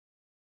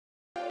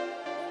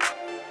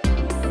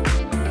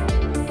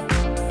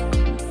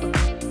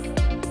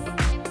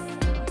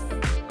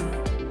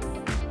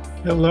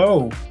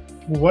Hello,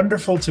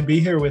 wonderful to be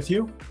here with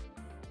you.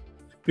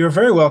 You're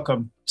very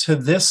welcome to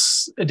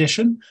this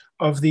edition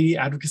of the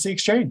Advocacy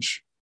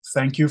Exchange.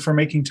 Thank you for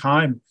making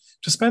time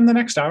to spend the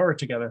next hour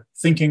together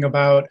thinking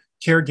about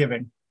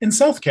caregiving and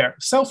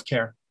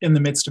self-care in the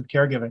midst of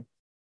caregiving.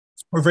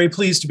 We're very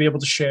pleased to be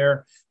able to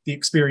share the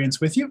experience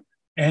with you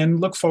and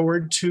look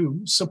forward to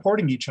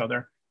supporting each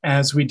other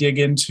as we dig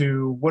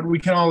into what we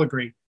can all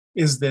agree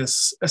is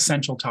this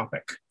essential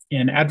topic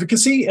in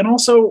advocacy and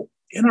also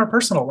in our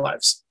personal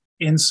lives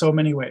in so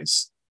many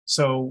ways.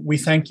 So we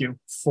thank you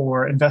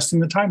for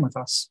investing the time with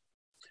us.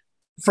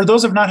 For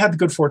those who have not had the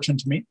good fortune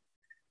to meet,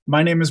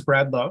 my name is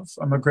Brad Love.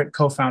 I'm a GRIT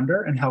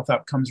co-founder and health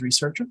outcomes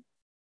researcher.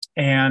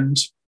 And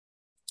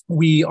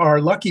we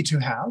are lucky to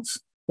have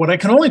what I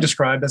can only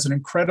describe as an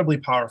incredibly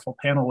powerful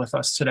panel with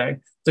us today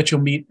that you'll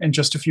meet in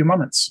just a few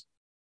moments.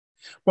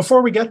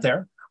 Before we get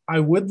there, I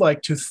would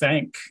like to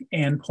thank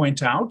and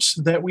point out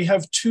that we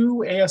have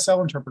two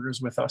ASL interpreters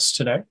with us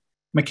today,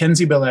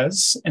 Mackenzie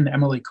Belez and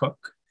Emily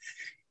Cook.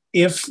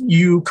 If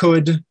you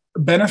could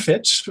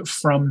benefit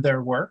from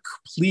their work,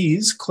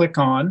 please click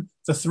on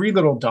the three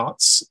little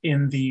dots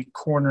in the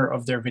corner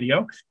of their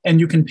video, and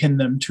you can pin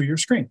them to your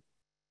screen.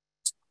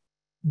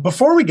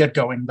 Before we get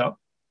going, though,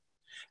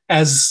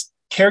 as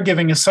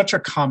caregiving is such a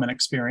common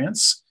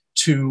experience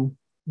to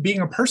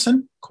being a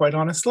person, quite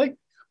honestly,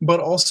 but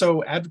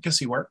also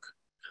advocacy work,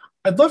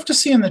 I'd love to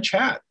see in the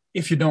chat,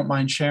 if you don't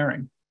mind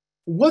sharing,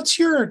 what's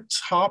your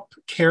top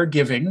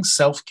caregiving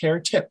self-care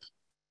tip?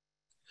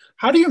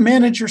 How do you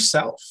manage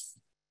yourself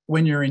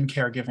when you're in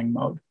caregiving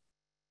mode?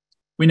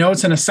 We know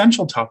it's an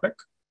essential topic.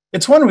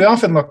 It's one we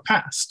often look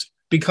past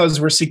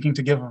because we're seeking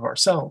to give of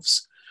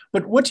ourselves.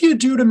 But what do you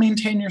do to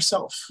maintain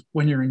yourself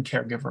when you're in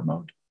caregiver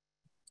mode?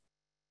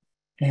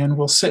 And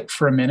we'll sit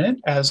for a minute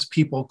as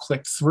people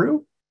click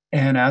through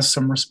and as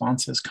some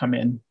responses come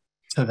in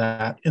to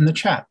that in the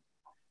chat.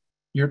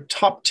 Your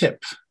top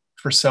tip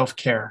for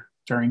self-care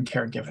during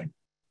caregiving.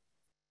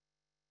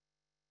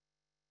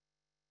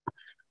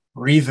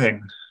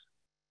 Breathing.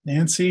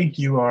 Nancy,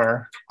 you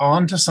are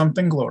on to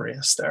something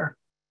glorious there.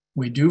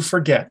 We do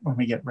forget when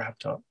we get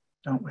wrapped up,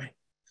 don't we?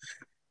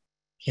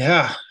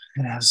 Yeah,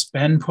 and as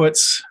Ben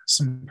puts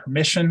some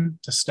permission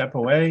to step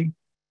away,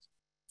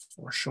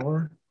 for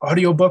sure.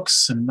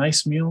 Audiobooks and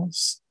nice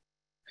meals.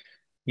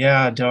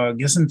 Yeah,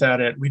 Doug, isn't that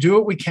it? We do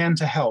what we can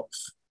to help,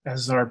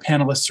 as our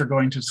panelists are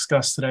going to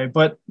discuss today,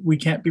 but we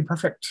can't be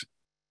perfect.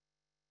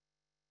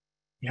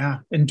 Yeah,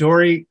 and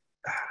Dory,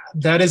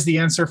 that is the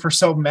answer for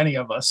so many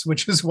of us,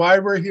 which is why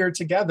we're here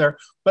together,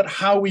 but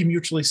how we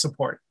mutually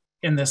support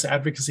in this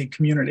advocacy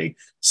community,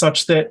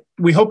 such that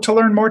we hope to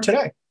learn more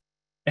today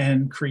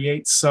and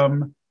create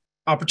some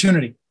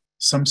opportunity,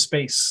 some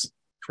space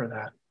for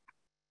that.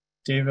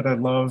 David, I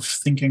love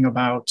thinking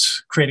about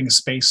creating a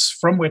space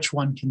from which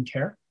one can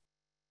care.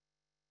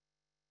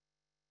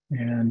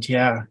 And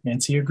yeah,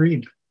 Nancy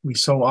agreed. We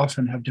so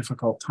often have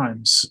difficult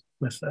times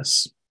with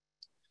this.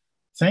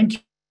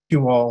 Thank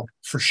you all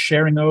for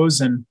sharing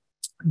those. And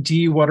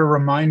Dee, what a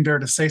reminder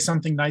to say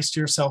something nice to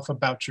yourself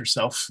about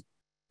yourself.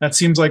 That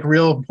seems like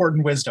real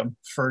important wisdom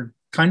for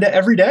kind of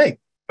every day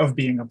of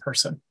being a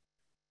person.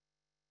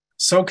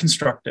 So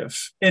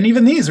constructive. And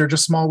even these are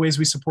just small ways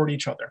we support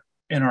each other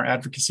in our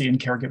advocacy and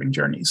caregiving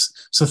journeys.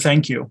 So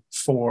thank you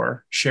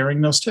for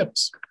sharing those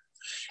tips.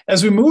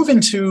 As we move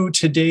into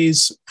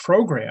today's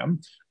program,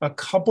 a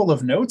couple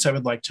of notes I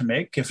would like to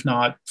make, if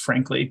not,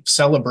 frankly,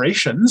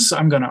 celebrations,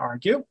 I'm going to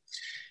argue.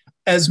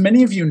 As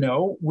many of you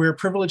know, we're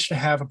privileged to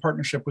have a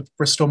partnership with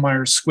Bristol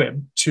Myers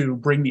Squibb to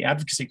bring the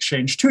Advocacy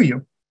Exchange to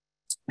you.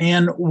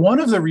 And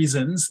one of the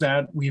reasons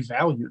that we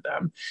value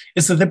them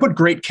is that they put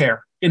great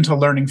care into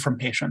learning from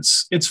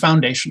patients. It's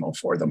foundational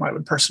for them, I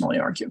would personally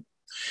argue.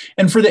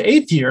 And for the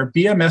 8th year,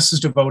 BMS is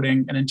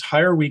devoting an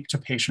entire week to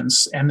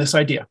patients and this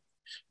idea.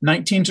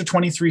 19 to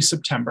 23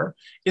 September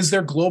is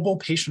their Global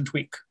Patient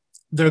Week.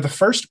 They're the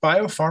first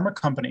biopharma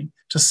company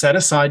to set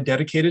aside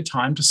dedicated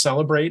time to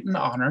celebrate and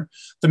honor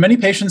the many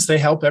patients they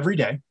help every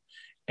day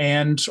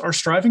and are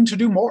striving to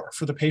do more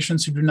for the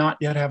patients who do not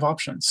yet have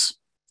options.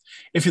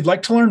 If you'd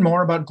like to learn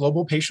more about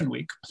Global Patient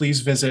Week,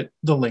 please visit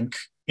the link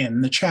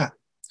in the chat.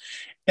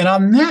 And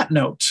on that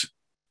note,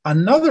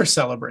 another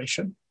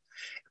celebration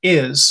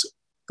is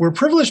we're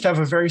privileged to have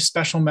a very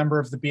special member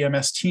of the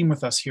BMS team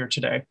with us here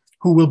today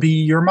who will be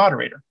your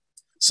moderator.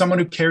 Someone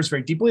who cares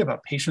very deeply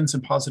about patients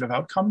and positive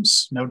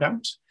outcomes, no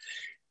doubt.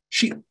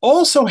 She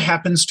also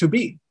happens to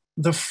be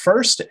the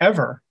first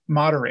ever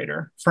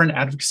moderator for an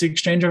Advocacy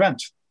Exchange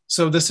event.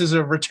 So this is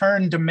a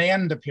return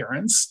demand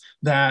appearance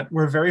that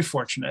we're very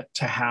fortunate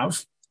to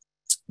have.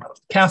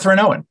 Catherine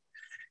Owen.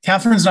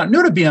 Catherine's not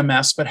new to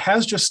BMS, but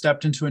has just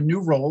stepped into a new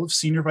role of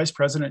Senior Vice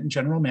President and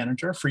General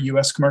Manager for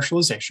US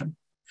Commercialization.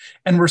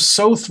 And we're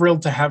so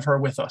thrilled to have her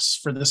with us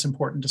for this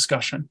important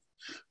discussion.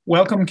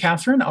 Welcome,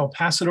 Catherine. I'll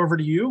pass it over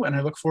to you, and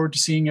I look forward to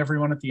seeing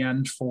everyone at the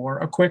end for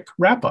a quick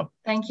wrap-up.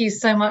 Thank you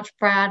so much,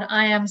 Brad.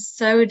 I am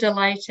so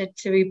delighted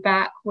to be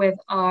back with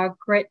our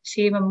GRIT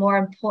team, and more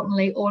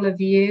importantly, all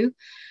of you.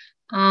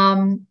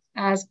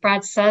 As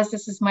Brad says,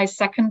 this is my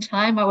second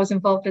time. I was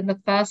involved in the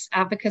first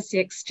advocacy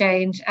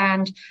exchange,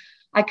 and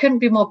I couldn't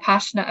be more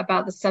passionate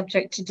about the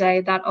subject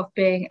today, that of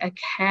being a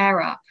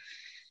carer.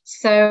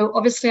 So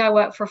obviously I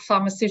work for a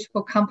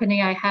pharmaceutical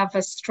company. I have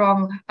a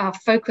strong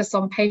focus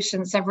on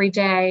patients every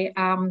day.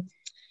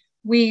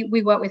 We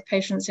work with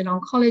patients in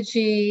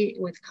oncology,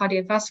 with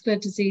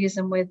cardiovascular disease,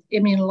 and with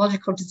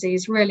immunological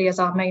disease, really as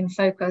our main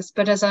focus.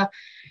 But as a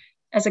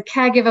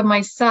caregiver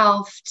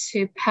myself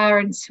to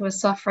parents who are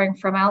suffering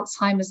from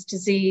Alzheimer's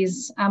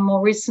disease, and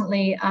more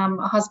recently,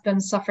 a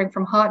husband suffering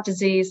from heart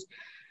disease,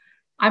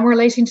 I'm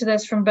relating to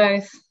this from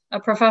both a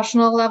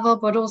professional level,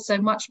 but also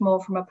much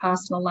more from a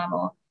personal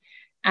level.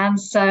 And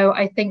so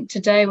I think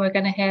today we're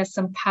going to hear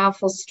some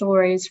powerful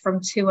stories from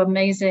two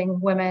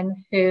amazing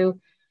women who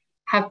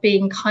have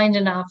been kind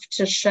enough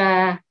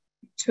to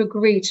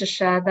agree to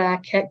share their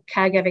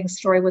caregiving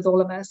story with all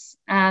of us.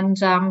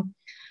 And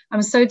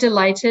I'm so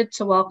delighted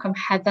to welcome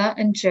Heather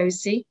and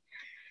Josie,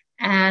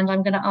 and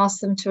I'm going to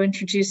ask them to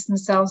introduce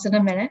themselves in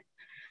a minute.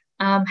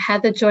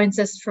 Heather joins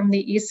us from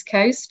the East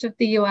Coast of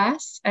the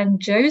US,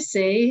 and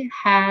Josie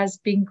has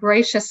been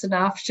gracious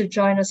enough to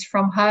join us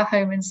from her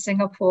home in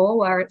Singapore,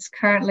 where it's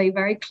currently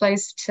very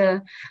close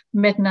to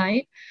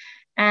midnight.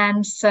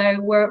 And so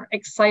we're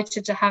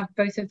excited to have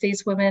both of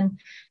these women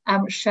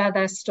share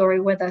their story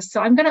with us.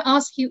 So I'm going to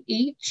ask you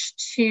each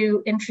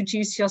to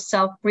introduce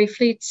yourself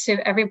briefly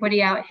to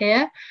everybody out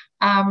here,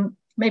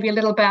 maybe a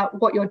little about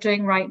what you're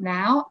doing right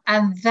now.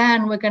 And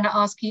then we're going to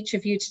ask each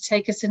of you to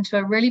take us into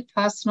a really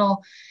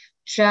personal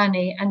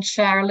journey and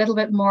share a little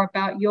bit more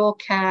about your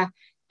care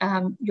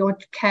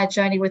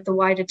journey with the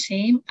wider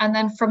team. And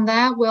then from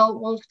there,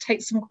 we'll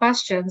take some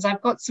questions.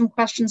 I've got some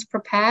questions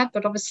prepared,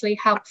 but obviously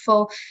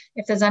helpful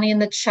if there's any in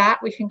the chat,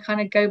 we can kind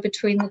of go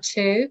between the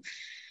two.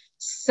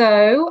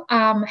 So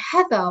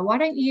Heather, why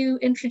don't you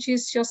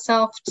introduce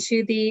yourself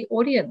to the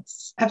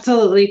audience?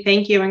 Absolutely.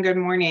 Thank you and good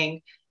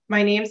morning.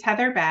 My name is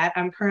Heather Batt.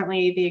 I'm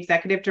currently the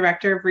Executive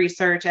Director of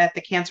Research at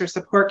the Cancer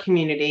Support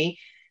Community.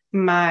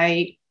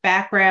 My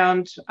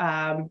background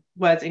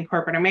was in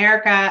corporate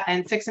America,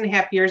 and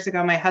 6.5 years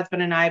ago, my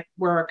husband and I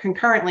were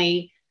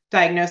concurrently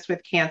diagnosed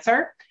with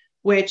cancer,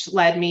 which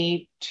led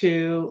me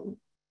to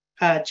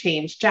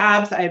change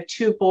jobs. I have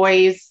two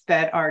boys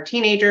that are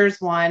teenagers,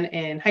 one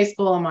in high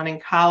school and one in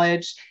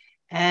college,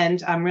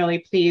 and I'm really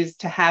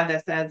pleased to have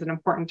this as an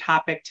important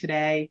topic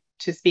today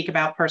to speak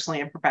about personally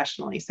and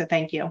professionally. So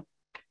thank you.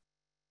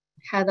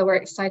 Heather, we're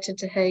excited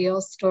to hear your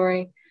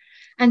story.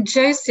 And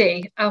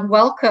Josie,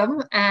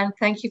 welcome, and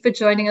thank you for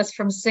joining us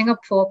from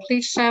Singapore.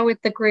 Please share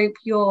with the group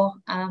your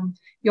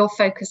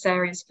focus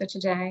areas for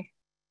today.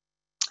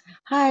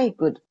 Hi,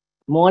 good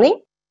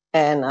morning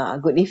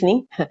and good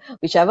evening,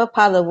 whichever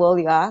part of the world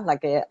you are.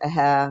 Like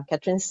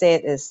Catherine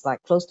said, it's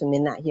like close to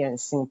midnight here in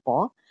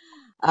Singapore.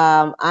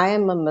 I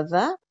am a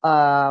mother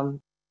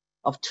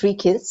of 3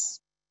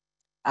 kids.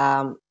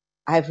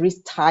 I've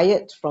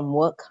retired from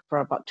work for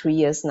about 3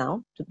 years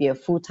now to be a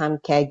full-time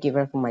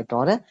caregiver for my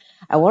daughter.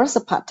 I was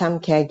a part-time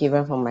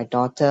caregiver for my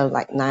daughter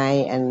like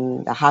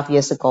 9.5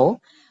 years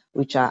ago,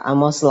 which I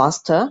almost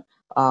lost her.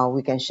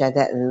 We can share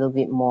that a little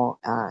bit more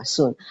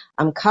soon.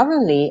 I'm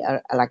currently,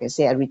 like I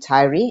say, a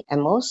retiree.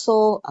 I'm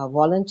also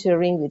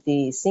volunteering with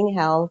the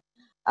SingHealth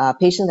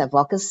Patient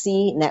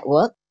Advocacy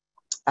Network,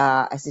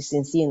 as you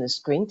can see in the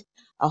screen.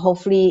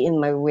 Hopefully in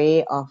my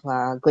way of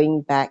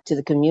going back to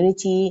the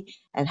community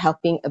and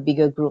helping a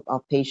bigger group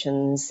of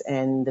patients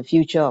and the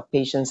future of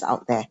patients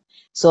out there.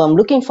 So I'm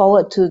looking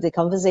forward to the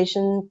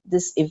conversation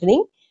this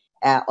evening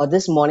or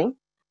this morning.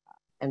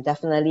 And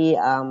definitely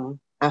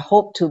I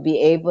hope to be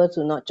able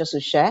to not just to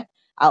share,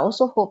 I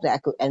also hope that I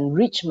could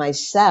enrich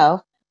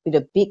myself with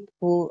a big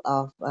pool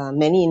of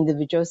many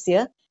individuals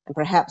here. And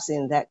perhaps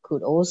in that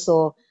could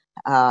also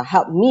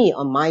help me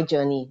on my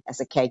journey as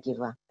a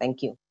caregiver.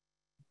 Thank you.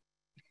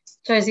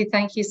 Josie,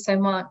 thank you so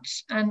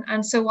much.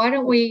 And so why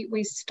don't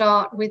we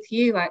start with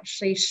you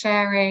actually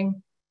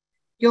sharing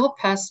your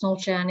personal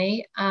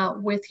journey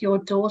with your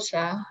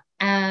daughter,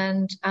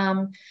 and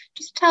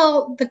just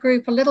tell the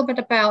group a little bit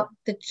about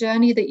the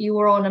journey that you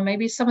were on and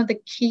maybe some of the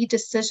key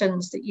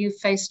decisions that you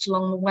faced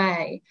along the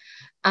way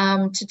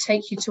to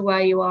take you to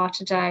where you are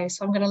today.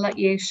 So I'm going to let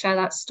you share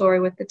that story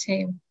with the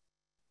team.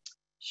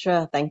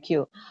 Sure, thank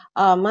you.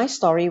 My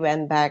story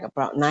went back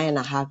about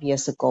 9.5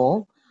 years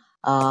ago.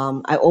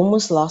 I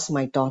almost lost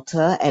my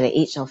daughter at the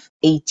age of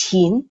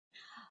 18.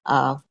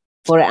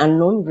 For an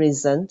unknown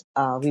reason,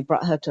 we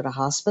brought her to the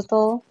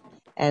hospital,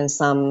 and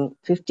some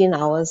 15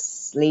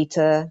 hours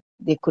later,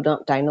 they could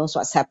not diagnose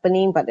what's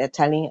happening, but they're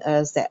telling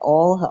us that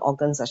all her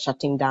organs are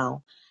shutting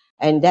down.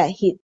 And that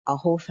hit our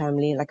whole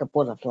family like a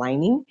bolt of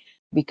lightning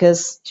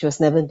because she was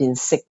never been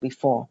sick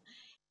before.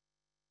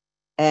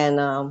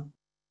 And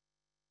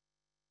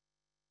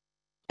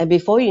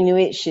before you knew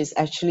it, she's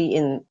actually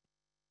in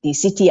the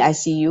CT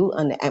ICU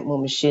on the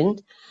ECMO machine.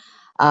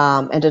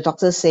 And the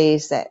doctor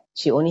says that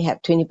she only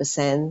had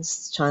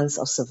 20% chance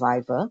of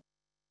survival.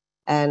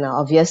 And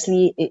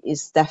obviously, it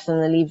is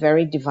definitely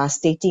very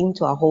devastating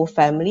to our whole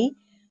family.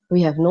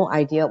 We have no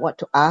idea what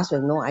to ask. We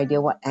have no idea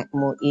what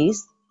ECMO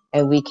is.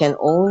 and we can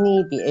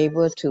only be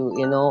able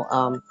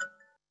to,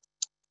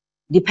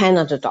 depend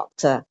on the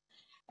doctor.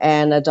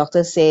 And the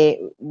doctor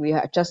say we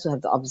have just to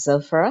have to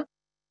observe her.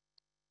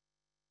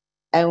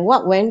 And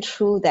what went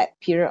through that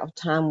period of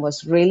time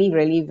was really,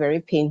 really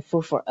very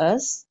painful for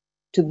us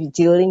to be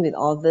dealing with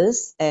all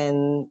this.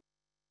 And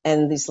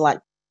it's like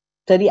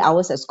 30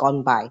 hours has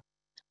gone by.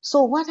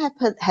 So what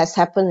has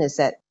happened is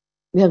that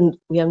we have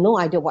no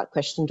idea what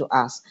question to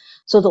ask.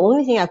 So the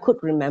only thing I could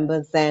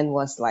remember then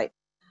was like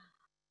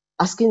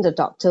asking the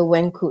doctor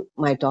when could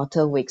my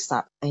daughter wakes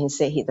up, and he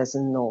said he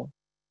doesn't know.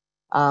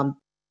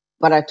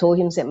 But I told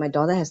him that my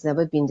daughter has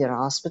never been to the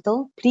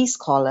hospital. Please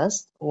call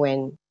us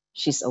when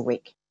she's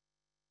awake.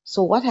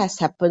 So what has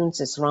happened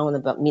is around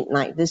about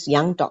midnight, this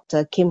young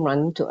doctor came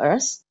running to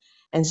us,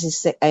 and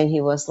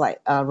he was like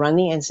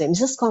running and said,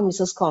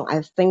 Mrs. Kong,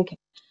 I think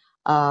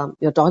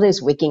your daughter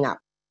is waking up.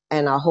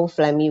 And our whole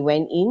family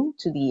went in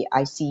to the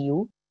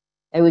ICU,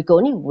 and we could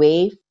only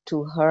wave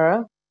to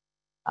her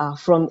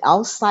from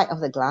outside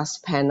of the glass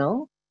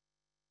panel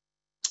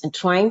and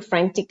trying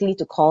frantically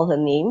to call her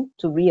name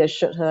to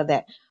reassure her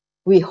that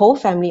we whole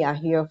family are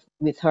here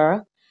with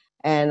her,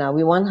 and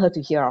we want her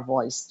to hear our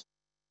voice.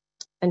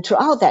 And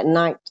throughout that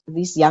night,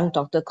 this young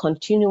doctor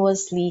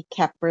continuously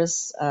kept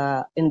us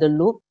in the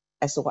loop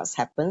as to what's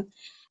happened.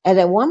 And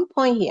at one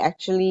point, he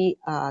actually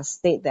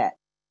stated that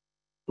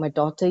my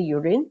daughter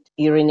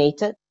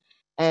urinated.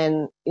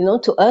 And,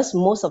 to us,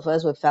 most of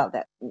us would felt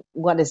that,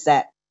 what is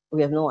that?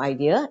 We have no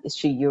idea. Is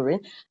she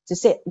urine? They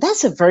said,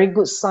 that's a very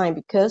good sign,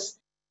 because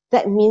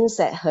that means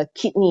that her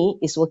kidney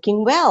is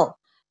working well.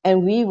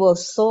 And we were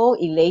so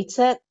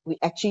elated. We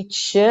actually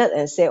cheered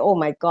and said, oh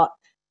my God,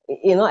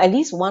 at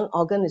least one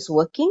organ is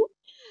working.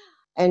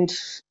 And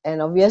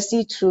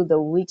obviously through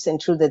the weeks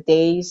and through the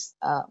days,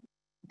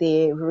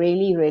 they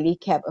really, really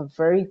kept a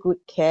very good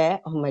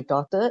care of my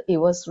daughter. It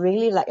was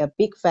really like a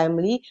big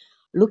family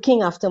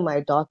looking after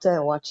my daughter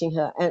and watching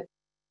her.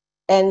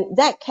 And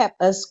that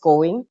kept us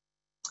going.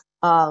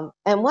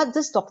 And what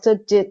this doctor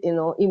did,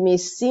 it may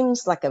seem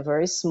like a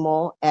very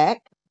small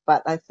act,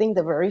 but I think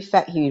the very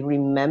fact he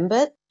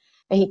remembered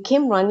and he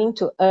came running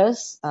to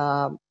us,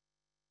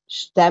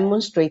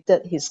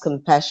 demonstrated his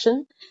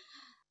compassion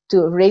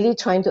to really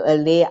trying to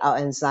allay our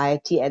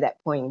anxiety at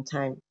that point in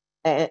time.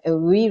 And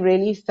we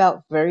really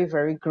felt very,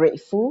 very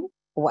grateful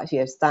for what he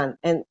has done.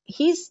 And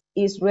his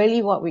is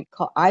really what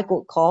I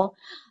could call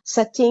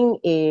setting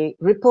a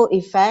ripple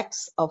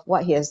effects of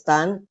what he has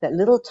done, that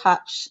little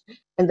touch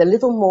and the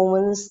little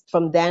moments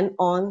from then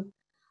on,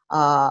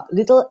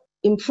 little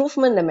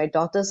improvement that my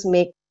daughters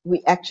make,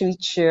 we actually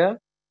cheer.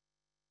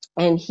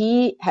 And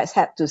he has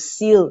had to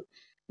seal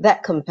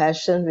that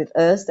compassion with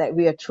us, that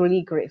we are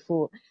truly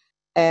grateful.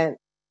 And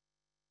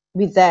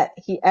with that,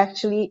 he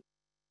actually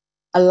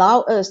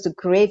allowed us to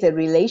create a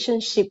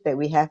relationship that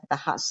we have at the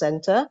Heart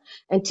Center.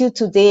 Until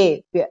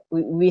today,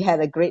 we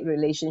had a great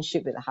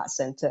relationship with the Heart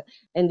Center.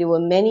 And there were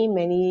many,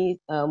 many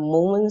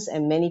moments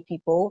and many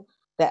people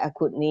that I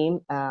could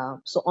name.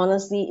 So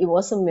honestly, it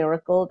was a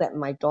miracle that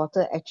my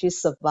daughter actually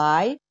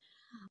survived,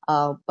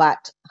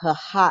 but her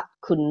heart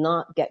could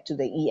not get to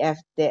the EF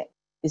that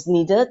is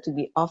needed to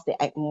be off the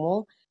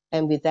ECMO.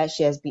 And with that,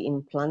 she has been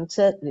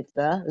implanted with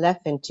the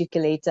left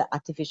ventriculator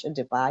artificial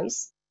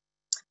device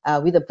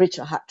with a bridge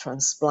heart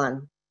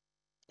transplant.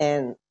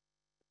 And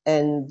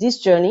this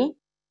journey,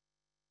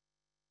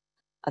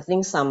 I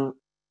think some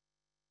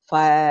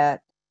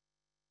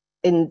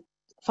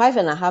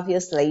 5.5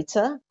 years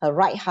later, her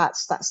right heart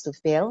starts to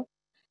fail.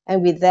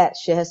 And with that,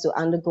 she has to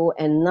undergo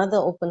another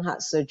open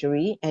heart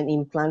surgery and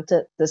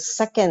implanted the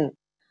second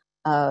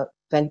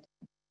ventriculator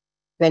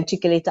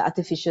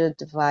artificial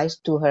device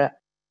to her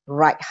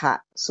right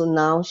heart. So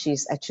now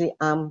she's actually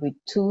armed with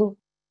 2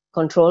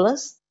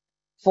 controllers,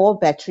 4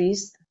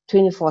 batteries,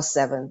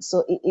 24/7.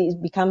 So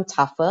it become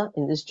tougher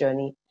in this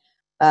journey.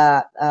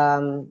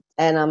 And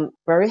I'm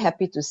very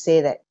happy to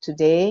say that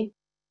today,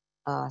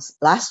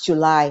 last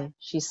July,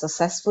 she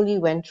successfully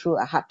went through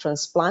a heart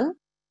transplant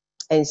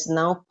and is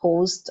now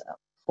post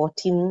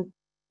 14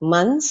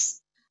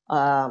 months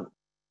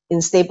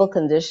in stable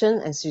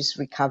condition, and she's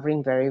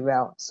recovering very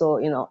well. So,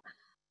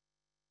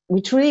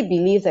 we truly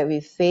believe that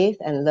with faith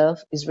and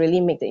love is really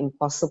make the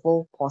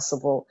impossible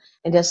possible.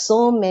 And there's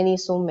so many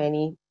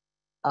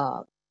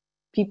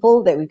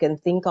people that we can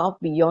think of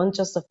beyond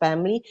just the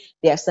family,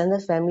 the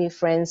extended family,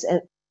 friends,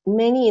 and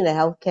many in the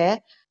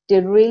healthcare. They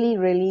really,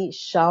 really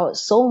shower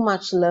so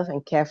much love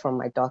and care from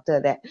my daughter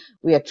that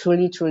we are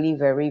truly, truly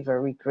very,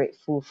 very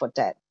grateful for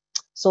that.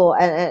 So,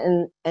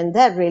 and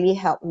that really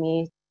helped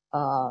me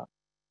to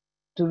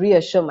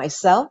reassure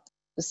myself,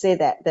 to say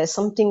that there's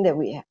something that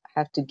we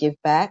have to give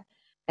back.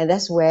 And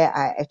that's where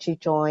I actually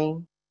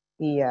joined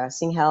the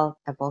SingHealth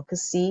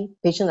Advocacy,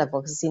 Patient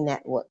Advocacy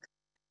Network.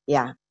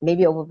 Yeah,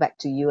 maybe over back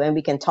to you, and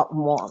we can talk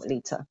more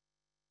later.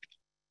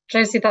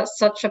 Josie, that's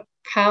such a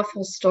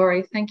powerful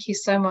story. Thank you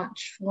so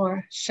much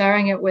for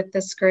sharing it with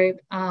this group.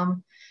 I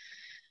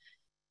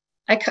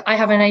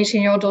have an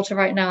 18-year-old daughter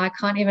right now. I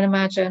can't even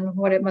imagine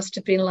what it must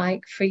have been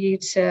like for you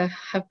to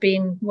have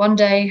been one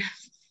day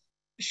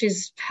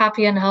she's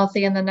happy and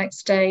healthy, and the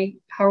next day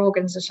her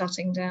organs are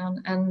shutting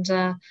down. And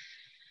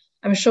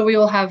I'm sure we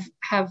all have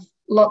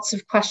lots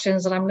of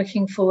questions that I'm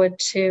looking forward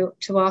to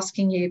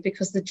asking you,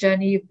 because the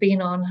journey you've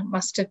been on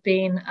must have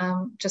been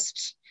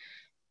just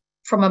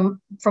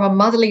from a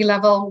motherly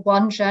level,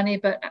 one journey,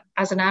 but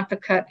as an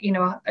advocate,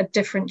 a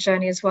different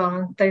journey as well.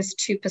 And those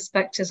two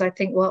perspectives, I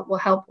think, will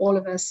help all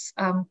of us.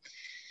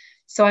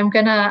 So I'm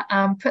going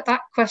to put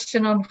that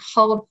question on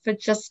hold for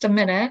just a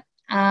minute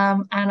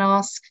and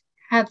ask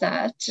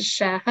Heather to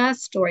share her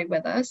story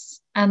with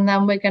us. And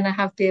then we're going to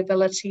have the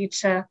ability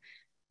to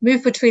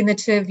move between the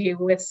two of you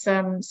with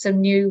some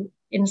new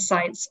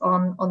insights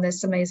on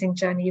this amazing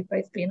journey you've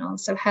both been on.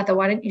 So Heather,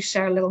 why don't you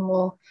share a little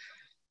more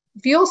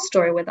of your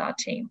story with our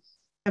team?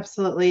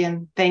 Absolutely.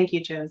 And thank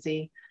you,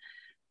 Josie.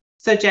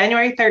 So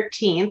January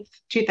 13th,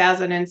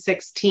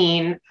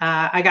 2016,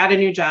 I got a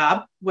new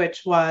job,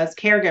 which was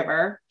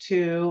caregiver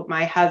to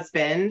my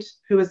husband,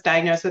 who was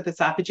diagnosed with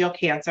esophageal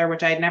cancer,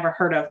 which I had never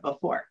heard of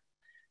before.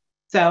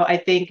 So I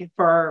think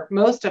for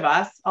most of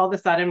us, all of a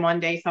sudden one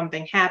day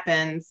something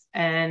happens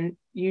and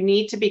you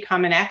need to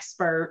become an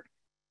expert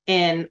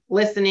in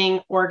listening,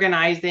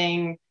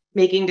 organizing,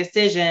 making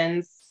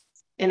decisions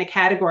in a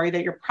category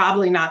that you're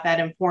probably not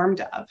that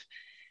informed of.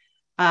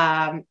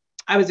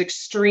 I was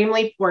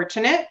extremely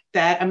fortunate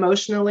that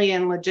emotionally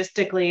and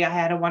logistically, I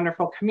had a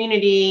wonderful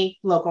community,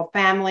 local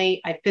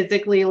family. I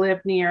physically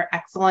lived near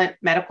excellent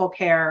medical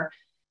care.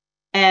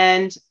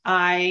 And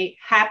I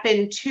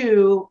happened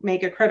to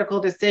make a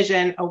critical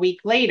decision a week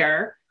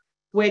later,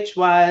 which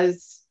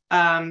was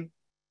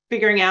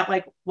figuring out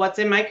like what's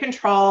in my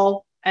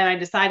control. And I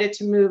decided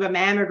to move a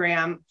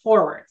mammogram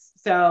forwards.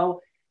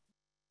 So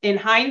in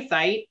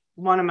hindsight,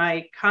 one of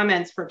my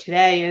comments for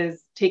today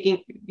is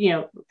taking,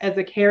 as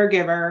a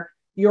caregiver,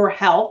 your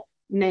health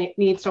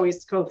needs to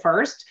always go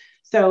first.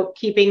 So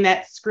keeping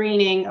that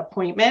screening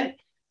appointment,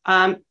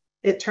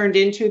 it turned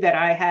into that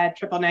I had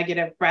triple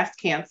negative breast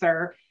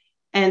cancer.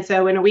 And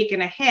so in a week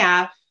and a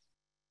half,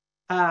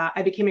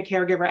 I became a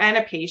caregiver and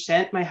a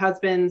patient. My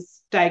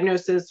husband's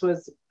diagnosis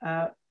was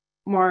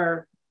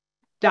more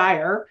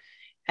dire.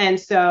 And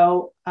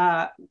so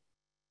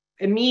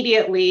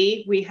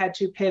immediately we had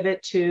to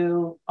pivot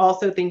to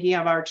also thinking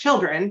of our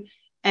children,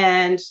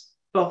 and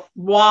both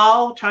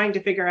while trying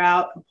to figure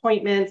out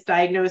appointments,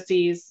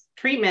 diagnoses,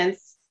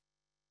 treatments,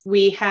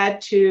 we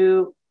had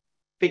to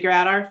figure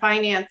out our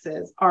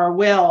finances, our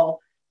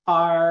will,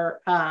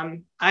 I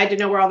had to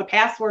know where all the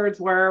passwords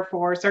were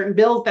for certain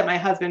bills that my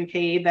husband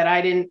paid that I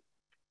didn't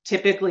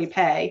typically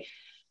pay.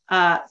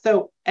 And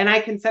I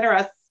consider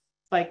us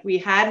like we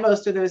had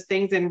most of those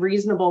things in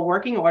reasonable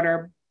working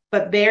order,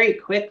 but very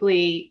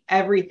quickly,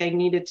 everything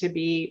needed to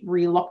be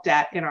relooked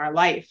at in our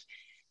life.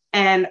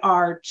 And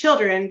our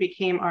children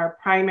became our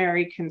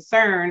primary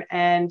concern.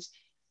 And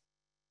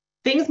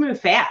things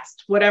move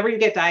fast. Whatever you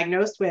get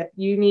diagnosed with,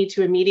 you need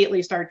to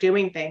immediately start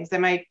doing things.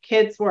 And my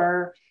kids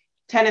were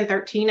 10 and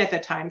 13 at the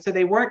time. So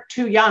they weren't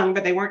too young,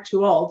 but they weren't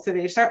too old. So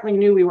they certainly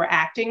knew we were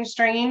acting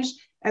strange.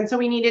 And so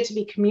we needed to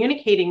be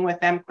communicating with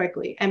them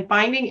quickly and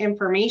finding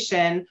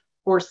information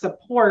or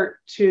support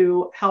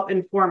to help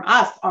inform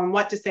us on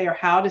what to say or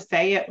how to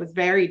say it was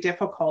very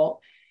difficult.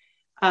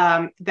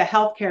 The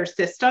healthcare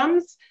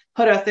systems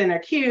put us in a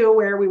queue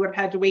where we would have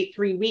had to wait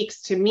 3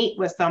 weeks to meet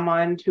with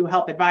someone to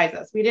help advise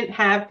us. We didn't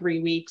have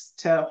 3 weeks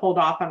to hold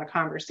off on a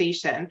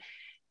conversation.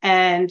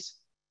 And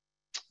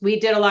we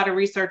did a lot of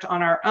research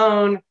on our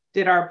own,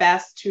 did our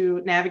best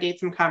to navigate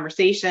some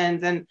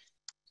conversations, and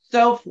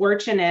so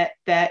fortunate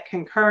that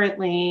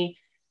concurrently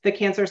the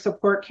cancer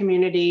support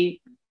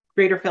community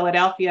Greater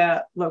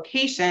Philadelphia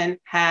location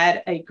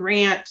had a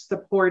grant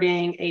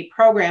supporting a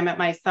program at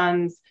my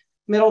son's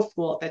middle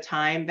school at the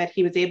time that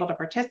he was able to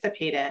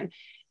participate in.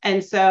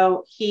 And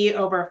so he,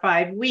 over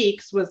 5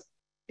 weeks, was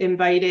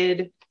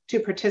invited to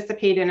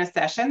participate in a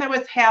session that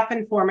was half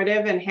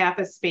informative and half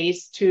a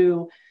space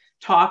to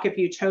talk if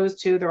you chose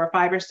to. There were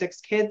 5 or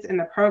 6 kids in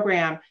the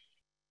program.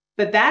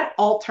 But that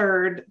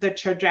altered the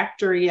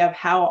trajectory of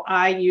how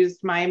I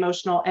used my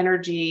emotional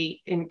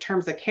energy in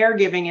terms of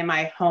caregiving in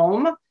my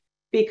home,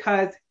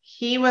 because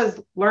he was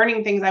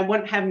learning things I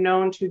wouldn't have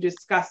known to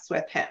discuss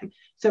with him.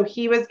 So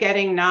he was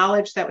getting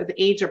knowledge that was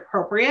age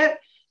appropriate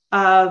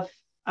of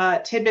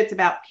tidbits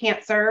about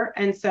cancer.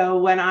 And so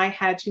when I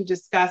had to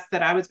discuss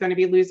that I was going to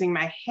be losing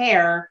my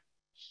hair,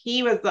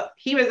 he was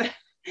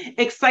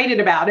excited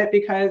about it,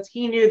 because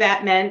he knew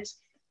that meant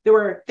there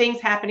were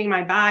things happening in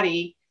my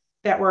body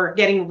that were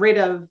getting rid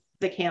of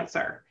the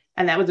cancer.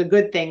 And that was a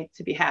good thing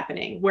to be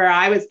happening, where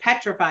I was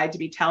petrified to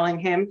be telling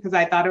him because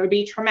I thought it would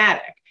be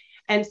traumatic.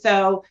 And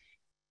so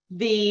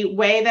the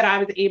way that I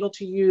was able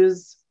to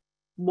use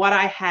what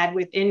I had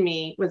within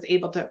me was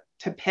able to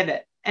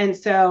pivot. And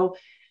so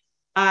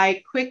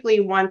I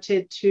quickly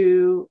wanted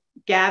to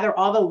gather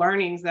all the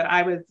learnings that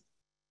I was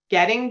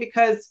getting,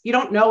 because you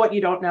don't know what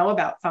you don't know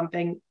about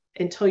something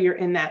until you're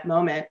in that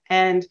moment.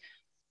 And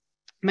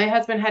my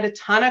husband had a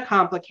ton of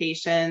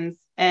complications,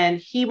 and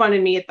he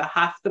wanted me at the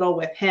hospital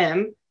with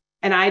him.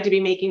 And I had to be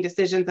making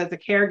decisions as a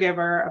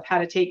caregiver of how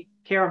to take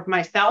care of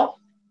myself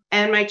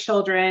and my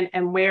children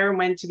and where and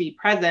when to be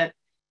present.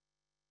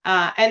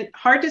 And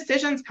hard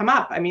decisions come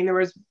up. I mean, there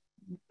was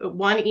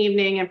one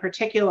evening in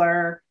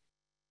particular,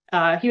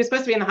 he was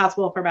supposed to be in the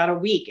hospital for about a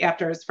week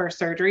after his first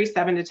surgery,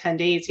 7 to 10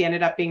 days. He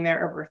ended up being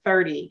there over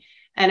 30.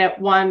 And at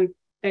one,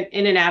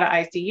 in and out of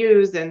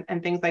ICUs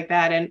and things like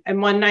that.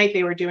 And one night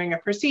they were doing a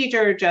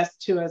procedure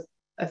just to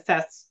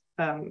assess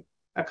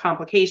a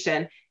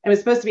complication. It was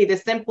supposed to be the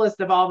simplest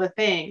of all the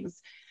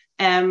things.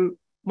 And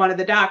one of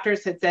the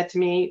doctors had said to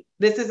me,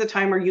 this is a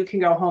time where you can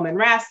go home and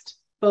rest.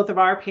 Both of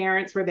our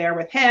parents were there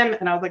with him.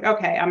 And I was like,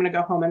 okay, I'm going to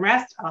go home and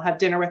rest. I'll have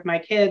dinner with my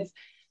kids.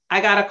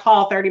 I got a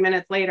call 30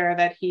 minutes later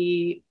that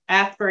he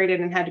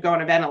aspirated and had to go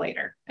on a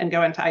ventilator and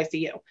go into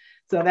ICU.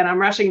 So then I'm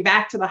rushing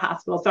back to the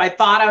hospital. So I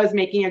thought I was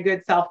making a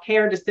good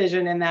self-care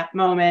decision in that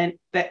moment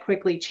that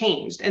quickly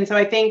changed. And so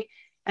I think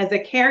as a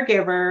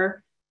caregiver,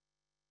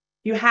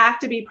 you have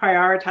to be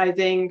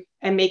prioritizing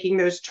and making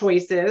those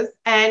choices,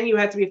 and you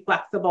have to be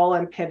flexible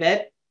and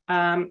pivot.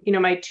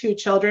 My 2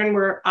 children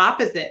were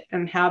opposite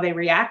in how they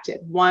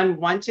reacted. One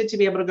wanted to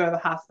be able to go to the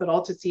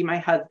hospital to see my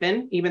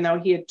husband, even though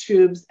he had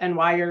tubes and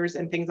wires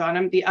and things on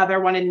him. The other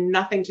wanted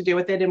nothing to do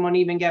with it and wouldn't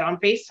even get on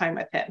FaceTime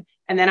with him.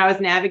 And then I was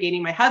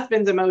navigating my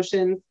husband's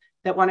emotions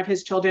that one of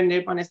his children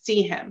didn't want to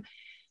see him.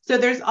 So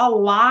there's a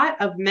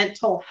lot of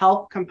mental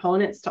health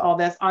components to all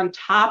this on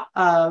top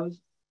of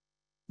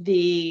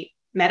the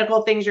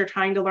medical things you're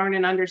trying to learn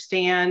and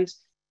understand.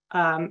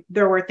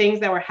 There were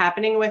things that were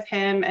happening with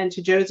him. And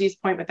to Josie's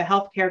point with the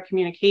healthcare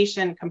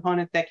communication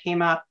components that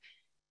came up,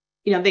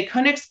 they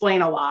couldn't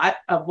explain a lot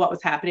of what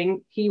was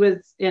happening. He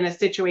was in a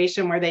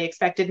situation where they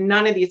expected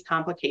none of these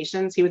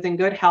complications. He was in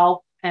good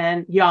health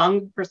and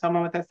young for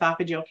someone with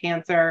esophageal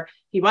cancer.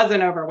 He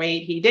wasn't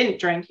overweight. He didn't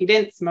drink. He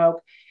didn't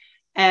smoke.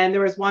 And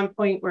there was one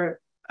point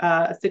where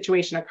a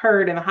situation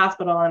occurred in the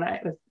hospital, and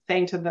I was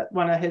saying to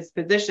one of his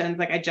physicians,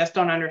 like, I just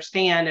don't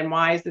understand, and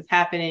why is this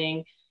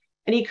happening?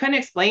 And he couldn't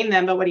explain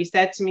them, but what he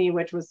said to me,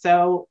 which was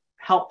so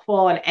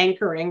helpful and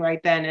anchoring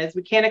right then, is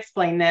we can't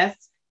explain this,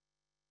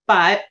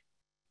 but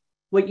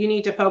what you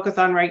need to focus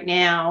on right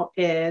now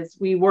is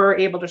we were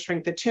able to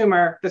shrink the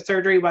tumor. The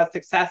surgery was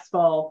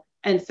successful.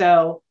 And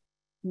so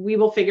we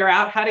will figure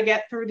out how to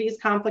get through these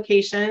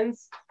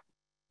complications,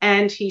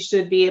 and he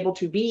should be able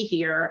to be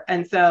here.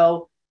 And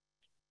so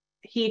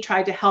he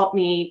tried to help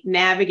me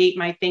navigate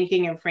my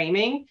thinking and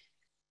framing.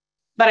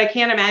 But I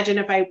can't imagine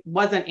if I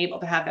wasn't able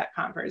to have that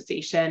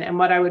conversation and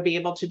what I would be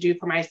able to do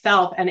for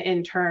myself and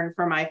in turn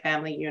for my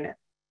family unit.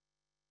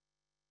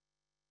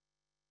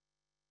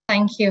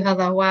 Thank you,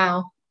 Heather.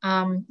 Wow.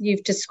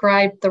 You've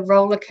described the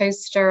roller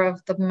coaster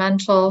of the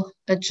mental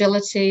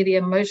agility, the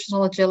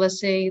emotional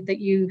agility that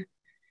you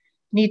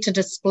need to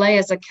display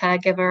as a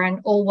caregiver, and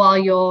all while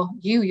you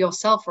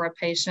yourself are a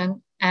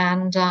patient.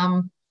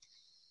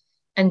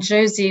 And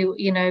Josie,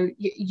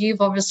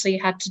 you've obviously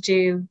had to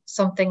do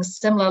something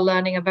similar,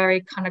 learning a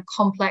very kind of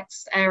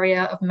complex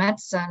area of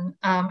medicine.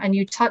 And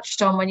you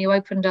touched on, when you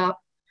opened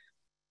up,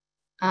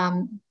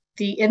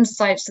 the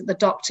insights that the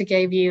doctor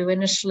gave you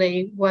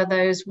initially were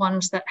those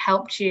ones that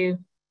helped you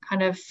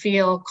kind of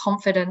feel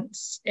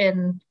confidence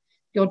in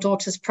your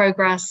daughter's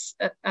progress.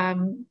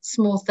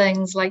 Small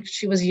things like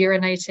she was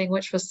urinating,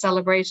 which was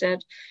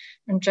celebrated.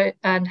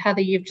 And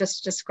Heather, you've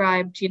just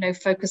described,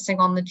 focusing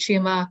on the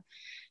tumor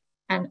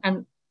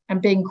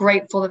and being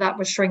grateful that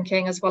was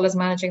shrinking, as well as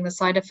managing the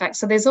side effects.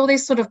 So there's all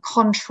these sort of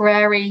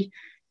contrary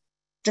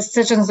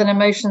decisions and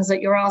emotions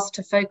that you're asked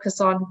to focus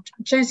on.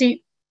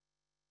 Josie,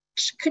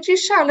 could you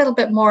share a little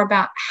bit more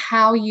about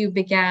how you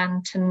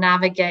began to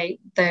navigate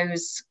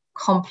those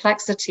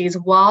complexities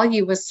while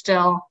you were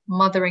still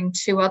mothering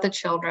 2 other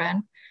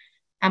children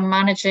and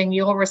managing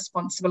your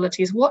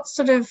responsibilities? What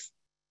sort of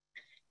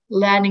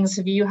learnings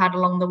have you had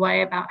along the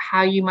way about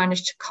how you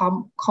managed to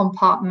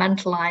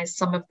compartmentalize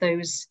some of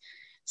those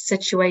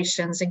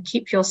situations and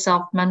keep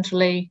yourself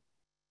mentally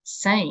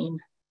sane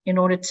in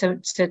order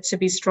to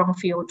be strong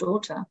for your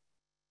daughter?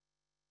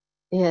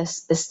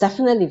 Yes, it's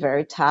definitely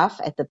very tough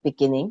at the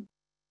beginning.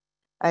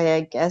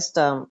 I guess,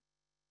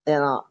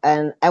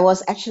 and I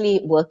was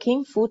actually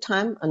working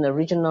full-time on a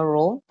regional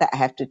role that I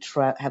have to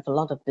have a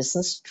lot of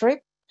business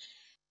trip.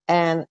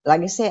 And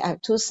like I say, I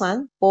have 2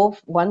 sons.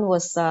 One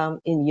was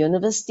in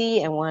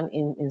university and one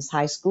in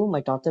high school,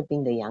 my daughter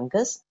being the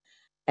youngest.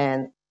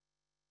 And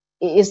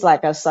it is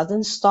like a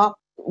sudden stop.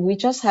 We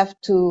just have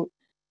to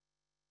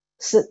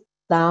sit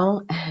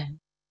down and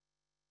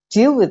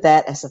deal with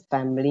that as a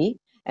family.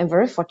 And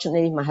very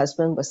fortunately, my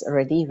husband was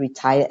already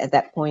retired at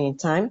that point in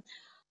time.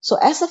 So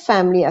as a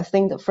family, I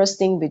think the first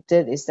thing we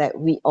did is that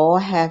we all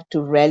have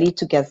to rally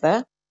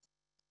together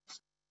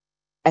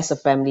as a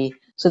family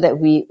so that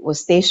we will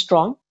stay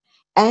strong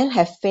and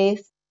have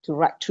faith to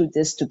ride through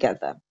this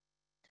together.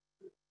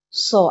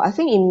 So I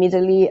think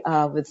immediately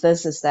with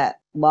this is that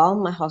while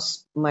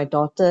my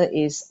daughter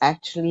is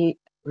actually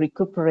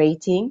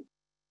recuperating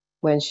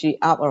when she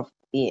out of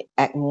the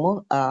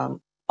ECMO,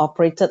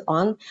 operated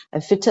on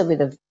and fitted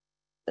with a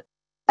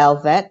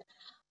LVAD,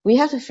 we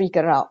have to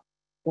figure out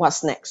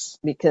what's next,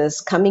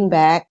 because coming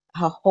back,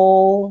 her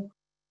whole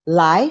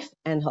life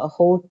and her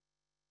whole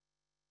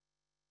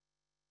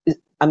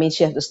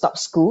she had to stop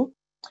school.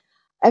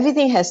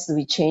 Everything has to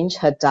be changed.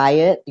 Her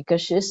diet,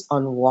 because she's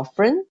on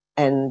warfarin,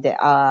 and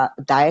there are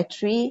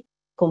dietary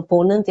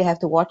components they have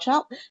to watch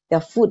out. There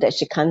are food that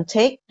she can't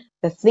take.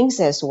 The things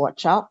that has to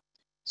watch out.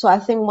 So I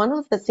think one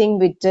of the things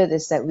we did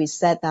is that we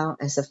sat down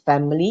as a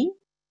family,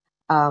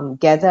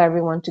 gather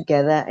everyone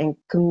together and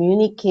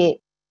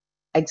communicate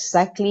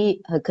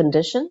exactly her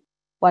condition,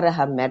 what are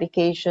her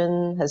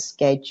medication, her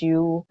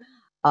schedule,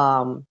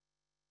 um,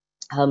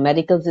 her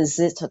medical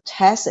visits, her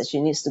tests that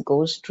she needs to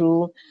go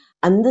through,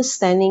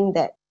 understanding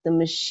that the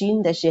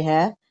machine that she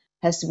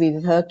has to be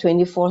with her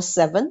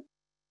 24/7.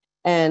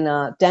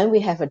 And then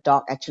we have a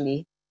dog,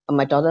 actually.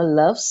 My daughter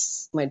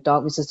loves my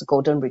dog, which is a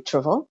golden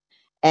retriever.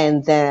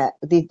 And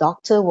the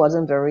doctor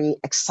wasn't very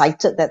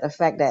excited that the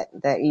fact that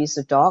there is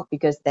a dog,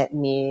 because that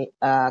may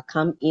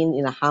come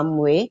in a harm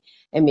way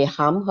and may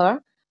harm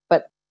her.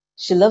 But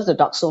she loves the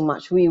dog so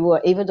much. We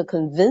were able to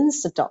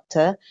convince the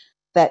doctor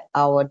that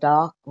our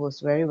dog was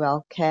very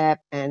well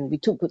kept and we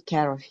took good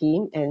care of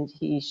him and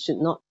he should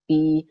not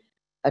be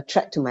a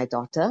threat to my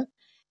daughter.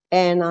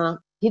 And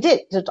he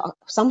did.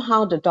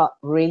 Somehow the dog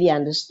really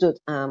understood.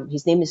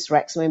 His name is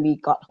Rex. When we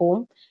got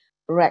home,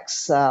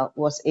 Rex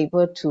was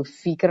able to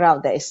figure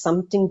out there is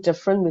something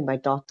different with my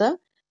daughter.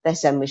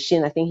 There's a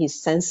machine. I think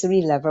his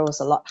sensory level was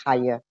a lot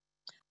higher.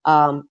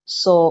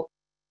 So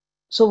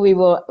we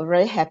were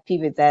very happy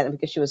with that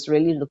because she was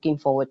really looking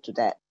forward to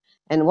that.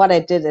 And what I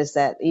did is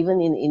that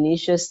even in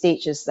initial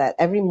stages, that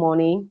every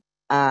morning,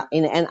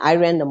 in the end, I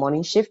ran the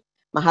morning shift.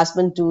 My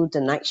husband do the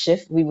night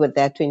shift. We were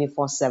there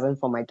 24/7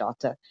 for my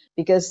daughter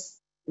because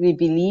we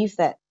believe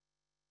that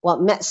while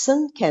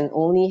medicine can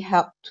only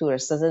help to a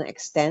certain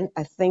extent,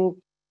 I think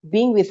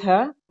being with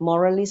her,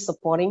 morally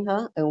supporting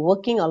her, and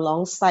working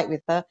alongside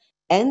with her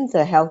and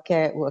the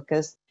healthcare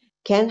workers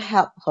can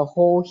help her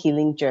whole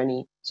healing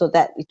journey. So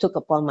that it took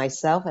upon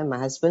myself and my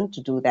husband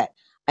to do that.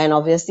 And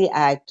obviously,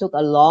 I took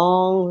a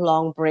long,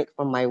 long break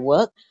from my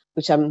work,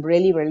 which I'm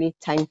really, really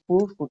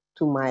thankful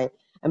to my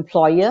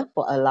employer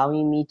for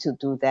allowing me to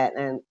do that.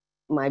 And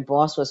my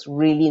boss was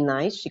really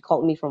nice. She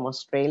called me from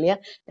Australia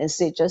and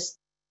said, just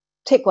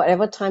take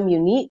whatever time you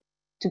need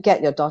to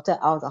get your daughter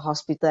out of the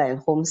hospital and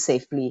home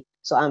safely.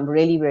 So I'm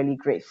really, really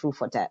grateful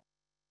for that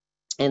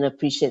and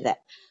appreciate that.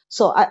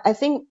 So I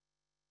think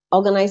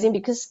organizing,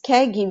 because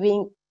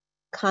caregiving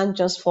can't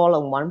just fall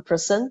on one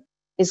person,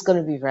 it's going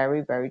to be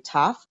very, very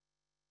tough.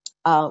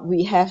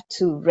 We have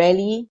to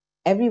rally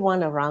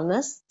everyone around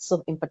us.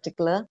 So in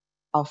particular,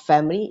 our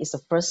family is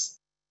the first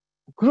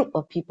group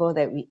of people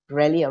that we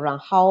rally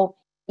around, how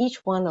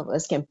each one of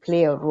us can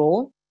play a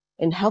role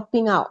in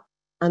helping out,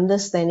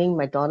 understanding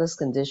my daughter's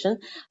condition.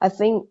 I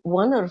think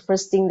one of the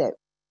first things that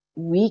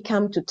we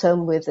come to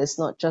terms with is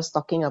not just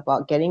talking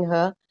about getting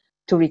her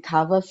to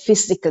recover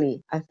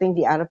physically. I think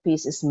the other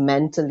piece is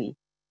mentally,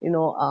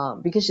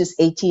 because she's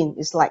 18,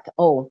 it's like,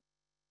 oh,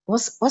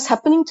 what's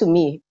happening to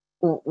me?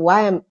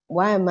 Why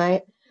am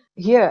I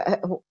here?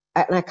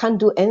 And I can't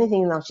do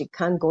anything now. She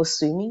can't go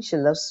swimming. She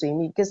loves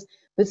swimming because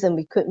with some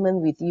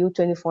equipment with you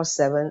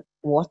 24/7,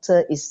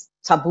 water is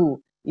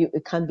taboo. You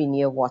can't be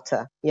near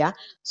water. Yeah.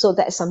 So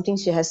that's something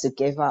she has to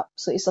give up.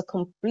 So it's a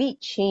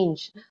complete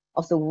change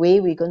of the way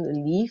we're going to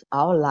live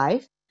our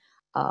life,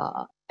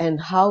 and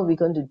how we're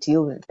going to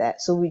deal with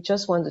that. So we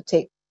just want to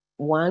take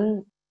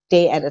one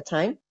day at a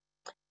time.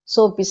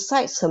 So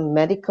besides her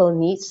medical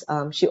needs,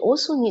 she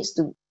also needs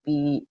to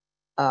be,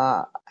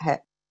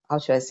 how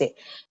should I say?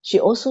 She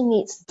also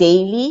needs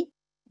daily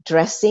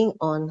dressing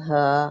on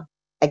her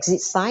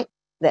exit site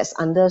that's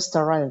under a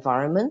sterile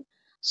environment.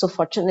 So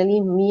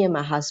fortunately, me and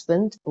my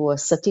husband were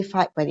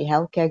certified by the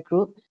healthcare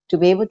group to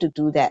be able to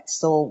do that.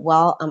 So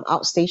while I'm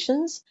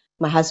outstations,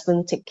 my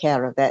husband take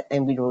care of that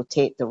and we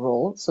rotate the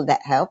role. So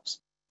that helps.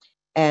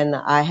 And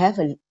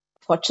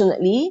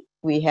fortunately,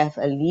 we have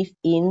a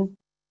live-in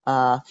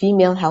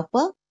female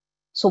helper.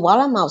 So while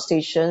I'm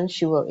outstation,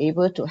 she was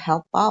able to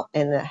help out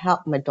and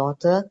help my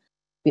daughter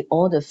with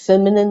all the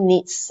feminine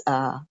needs,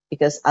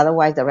 because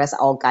otherwise the rest are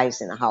all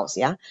guys in the house,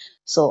 yeah.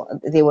 So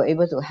they were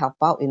able to help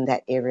out in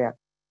that area.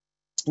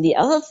 The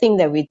other thing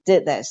that we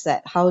did is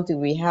that how do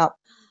we help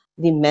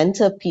the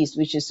mental piece,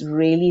 which is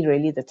really,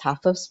 really the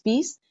toughest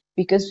piece,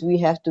 because we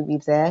have to be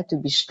there to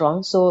be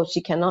strong. So she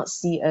cannot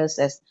see us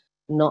as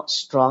not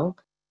strong,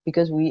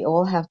 because we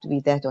all have to be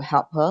there to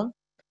help her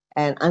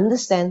and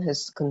understand her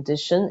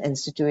condition and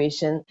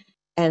situation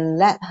and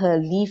let her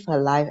live her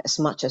life as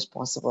much as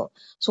possible.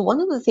 So one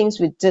of the things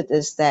we did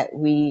is that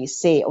we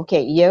say,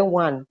 okay, year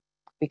one,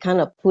 we kind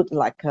of put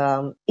like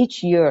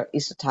each year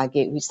is a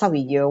target. We start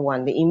with year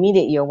one. The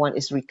immediate year one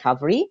is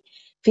recovery,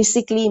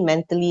 physically,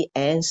 mentally,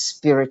 and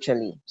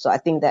spiritually. So I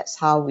think that's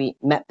how we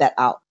map that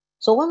out.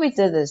 So what we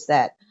did is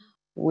that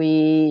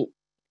we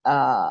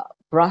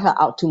brought her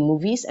out to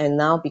movies and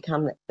now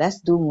become,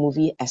 let's do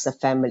movie as a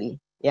family.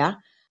 Yeah.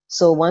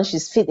 So once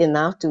she's fit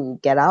enough to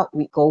get out,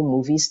 we go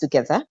movies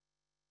together.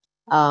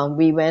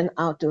 We went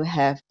out to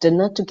have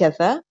dinner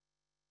together,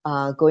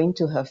 going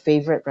to her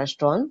favorite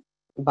restaurant,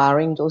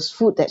 barring those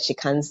food that she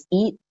can't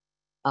eat.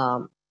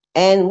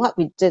 And what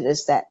we did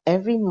is that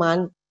every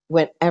month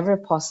whenever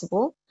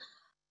possible,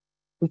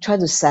 we try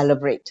to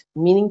celebrate,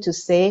 meaning to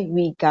say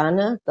we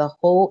garner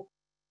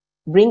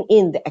bring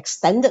in the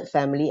extended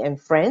family and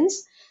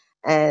friends.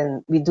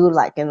 And we do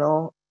like,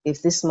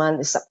 if this month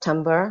is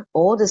September,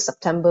 all the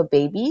September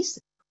babies,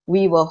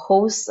 we will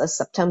host a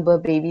September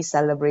baby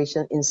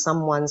celebration in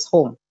someone's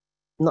home,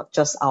 not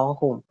just our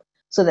home.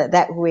 So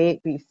that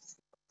way we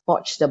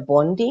forge the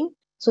bonding.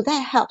 So that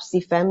helps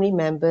the family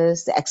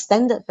members, the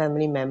extended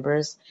family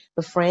members,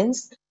 the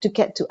friends to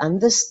get to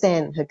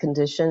understand her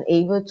condition,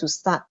 able to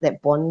start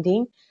that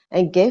bonding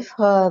and give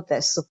her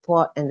that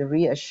support and the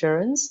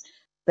reassurance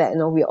that,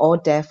 we're all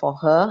there for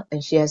her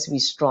and she has to be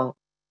strong.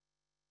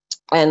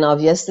 And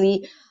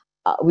obviously,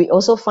 we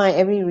also find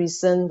every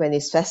reason when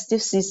it's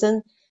festive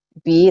season,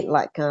 be it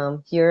like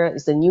here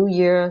is the New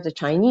Year, the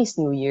Chinese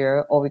New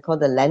Year, or we call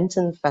the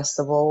Lantern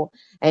Festival,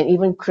 and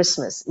even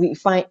Christmas. We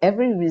find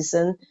every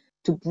reason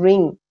to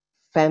bring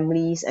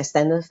families,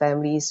 extended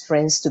families,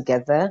 friends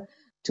together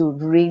to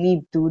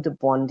really do the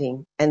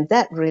bonding. And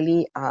that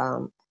really,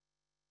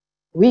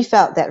 we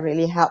felt that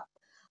really helped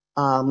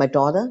my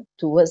daughter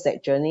towards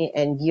that journey.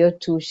 And year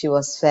 2, she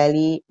was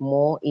fairly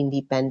more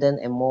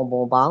independent and more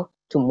mobile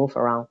to move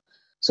around.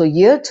 So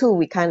year 2,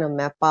 we kind of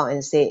map out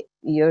and say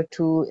year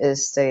 2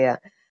 is the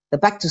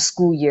back to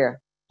school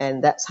year.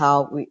 And that's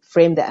how we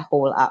frame that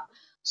whole up.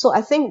 So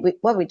I think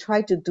what we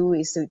try to do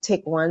is to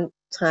take one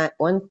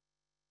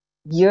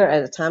year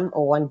at a time,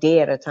 or one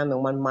day at a time,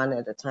 and 1 month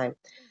at a time.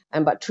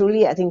 But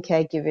truly, I think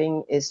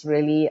caregiving is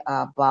really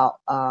about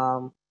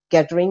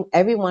gathering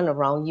everyone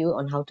around you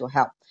on how to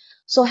help.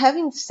 So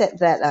having said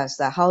that, as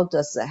how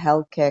does the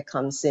healthcare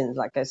comes in,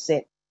 like I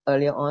said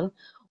earlier on,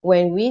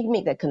 when we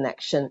make that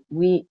connection,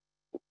 I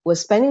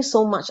was spending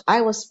so much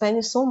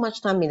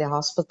time in the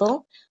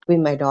hospital with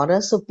my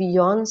daughter. So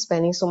beyond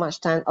spending so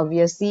much time,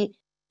 obviously,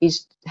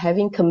 is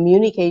having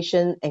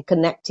communication and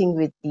connecting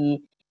with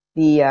the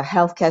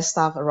healthcare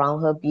staff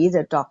around her, be it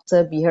the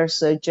doctor, be her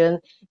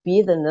surgeon, be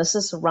it the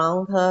nurses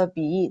around her,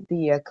 be it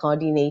the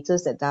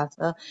coordinators that does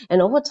her.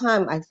 And over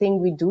time, I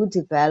think we do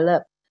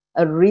develop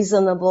a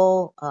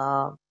reasonable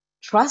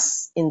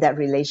trust in that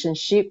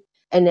relationship.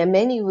 And in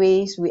many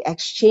ways, we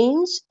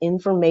exchange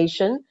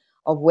information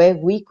of where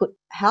we could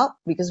help,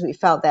 because we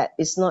felt that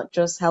it's not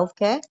just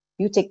healthcare.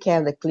 You take care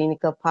of the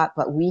clinical part,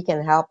 but we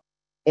can help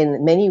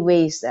in many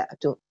ways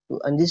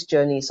on this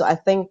journey. So I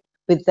think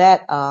with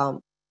that,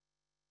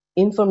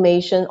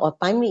 information or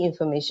timely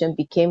information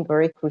became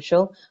very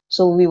crucial.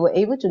 So we were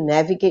able to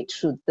navigate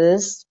through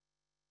this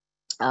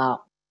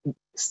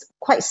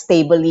quite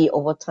stably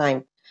over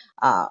time,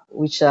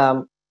 which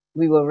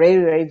we were very,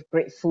 very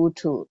grateful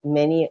to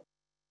many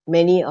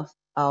of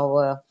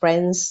our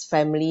friends,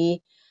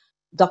 family,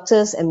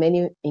 doctors, and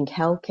many in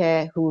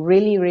healthcare who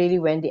really, really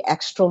went the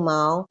extra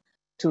mile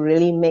to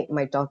really make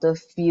my daughter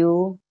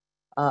feel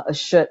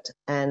assured.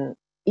 And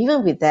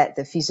even with that,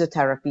 the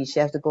physiotherapy, she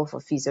has to go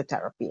for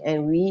physiotherapy.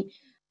 And we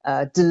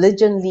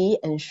diligently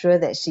ensure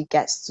that she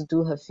gets to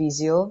do her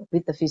physio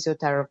with the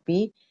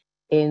physiotherapy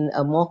in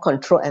a more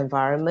controlled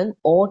environment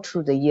all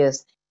through the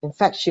years. In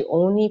fact, she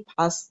only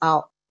passed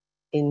out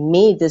in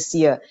May this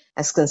year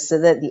as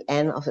considered the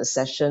end of a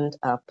session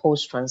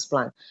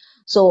post-transplant.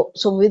 So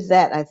with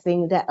that, I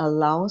think that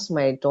allows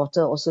my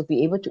daughter also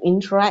be able to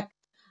interact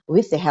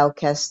with the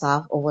healthcare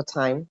staff over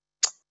time.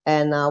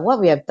 And what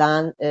we have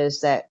done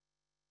is that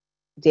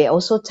they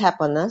also tap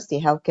on us, the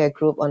healthcare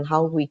group, on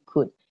how we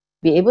could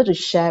be able to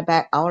share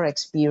back our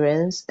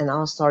experience and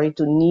our story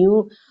to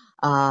new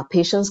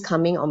patients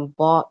coming on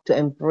board to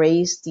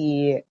embrace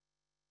the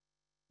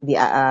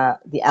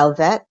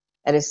LVAD.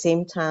 At the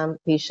same time,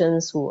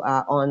 patients who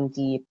are on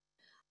the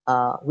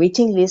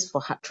waiting list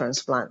for heart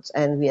transplants.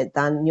 And we had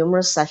done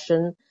numerous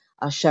sessions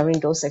sharing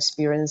those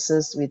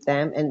experiences with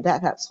them. And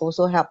that has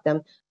also helped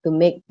them to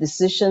make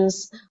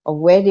decisions of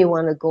where they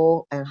want to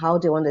go and how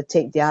they want to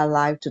take their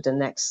life to the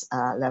next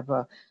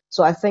level.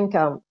 So I think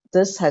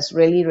this has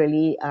really,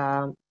 really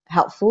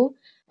helpful.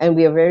 And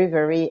we are very,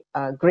 very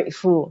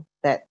grateful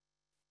that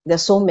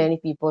there's so many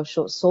people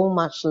showed so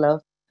much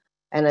love.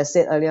 And I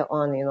said earlier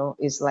on,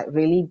 it's like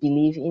really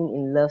believing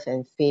in love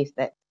and faith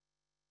that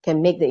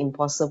can make the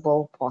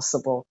impossible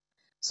possible.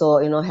 So,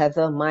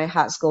 Heather, my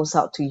heart goes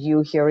out to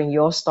you hearing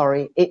your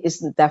story. It is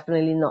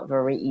definitely not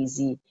very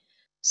easy.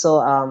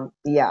 So,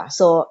 yeah.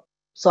 So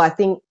I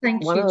think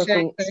Thank one you, of the Jo.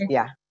 things,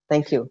 yeah,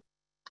 thank you.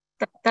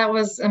 That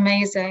was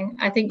amazing.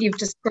 I think you've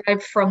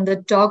described from the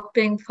dog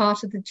being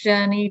part of the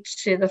journey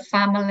to the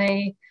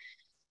family,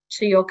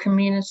 to your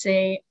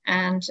community,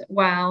 and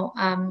wow,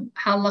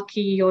 how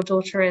lucky your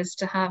daughter is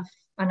to have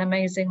an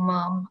amazing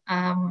mom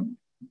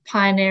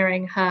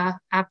pioneering her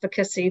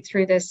advocacy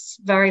through this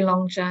very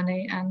long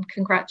journey. And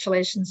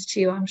congratulations to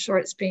you. I'm sure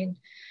it's been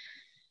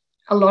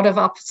a lot of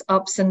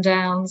ups and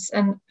downs.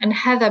 And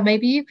Heather,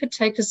 maybe you could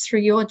take us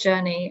through your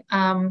journey.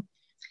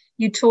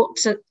 You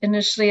talked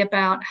initially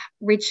about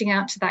reaching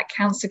out to that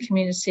cancer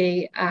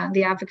community,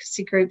 the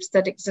advocacy groups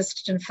that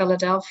existed in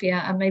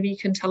Philadelphia, and maybe you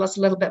can tell us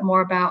a little bit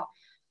more about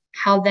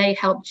how they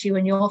helped you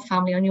and your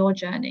family on your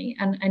journey,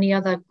 and any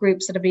other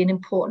groups that have been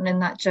important in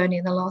that journey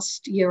in the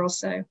last year or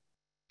so.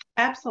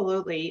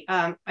 Absolutely.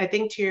 I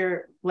think to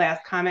your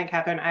last comment,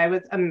 Catherine, I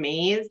was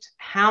amazed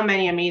how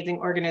many amazing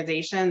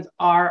organizations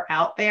are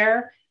out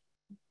there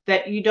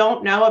that you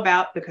don't know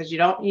about because you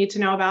don't need to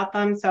know about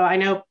them. So I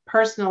know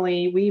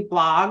personally, we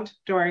blogged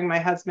during my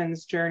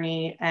husband's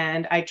journey,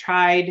 and I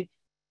tried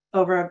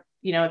over,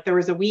 if there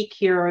was a week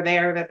here or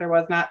there that there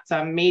was not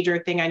some major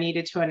thing I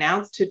needed to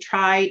announce, to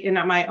try in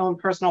my own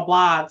personal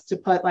blogs to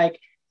put like,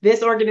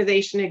 this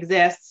organization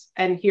exists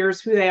and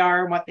here's who they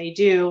are and what they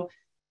do.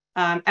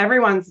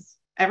 Everyone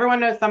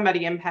knows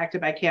somebody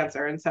impacted by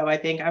cancer. And so I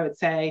think I would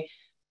say,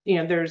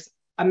 there's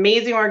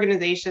amazing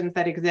organizations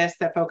that exist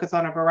that focus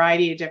on a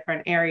variety of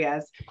different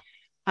areas.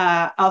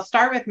 I'll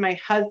start with my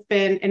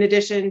husband. In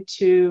addition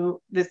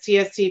to the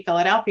CSC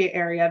Philadelphia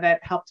area that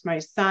helped my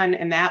son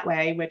in that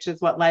way, which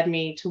is what led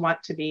me to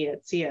want to be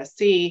at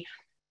CSC,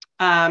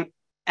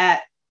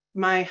 at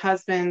my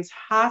husband's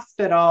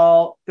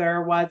hospital,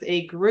 there was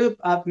a group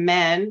of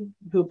men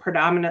who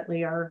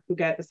predominantly who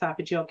get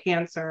esophageal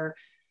cancer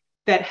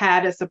that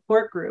had a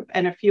support group.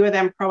 And a few of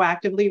them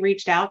proactively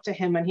reached out to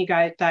him when he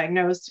got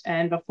diagnosed,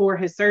 and before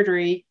his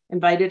surgery,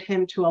 invited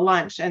him to a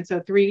lunch. And so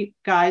 3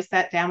 guys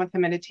sat down with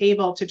him at a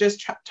table to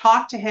just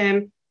talk to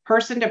him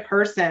person to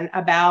person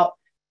about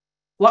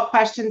what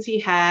questions he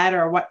had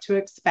or what to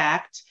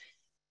expect.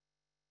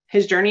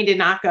 His journey did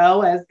not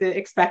go as the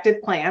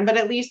expected plan, but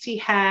at least he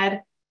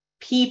had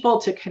people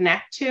to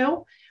connect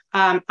to.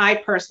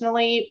 I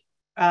personally,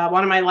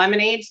 one of my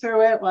lemonades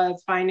through it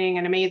was finding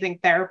an amazing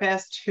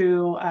therapist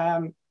who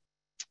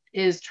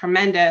is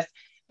tremendous,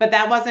 but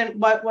that wasn't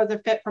what was a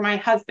fit for my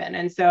husband.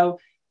 And so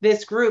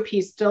this group,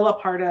 he's still a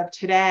part of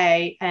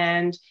today.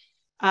 And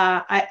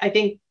I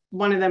think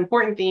one of the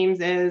important themes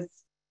is,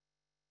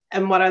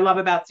 and what I love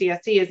about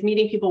CSC is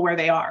meeting people where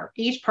they are.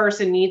 Each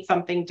person needs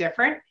something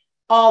different.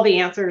 All the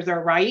answers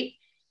are right.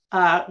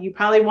 You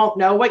probably won't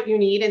know what you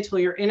need until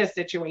you're in a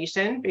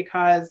situation,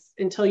 because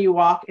until you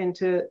walk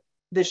into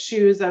the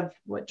shoes of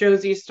what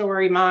Josie's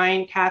story,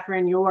 mine,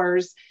 Catherine,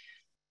 yours,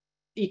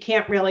 you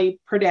can't really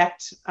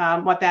predict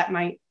what that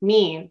might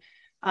mean.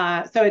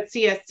 So at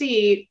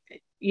CSC,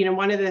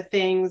 one of the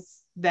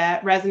things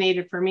that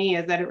resonated for me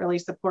is that it really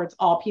supports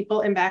all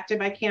people impacted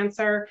by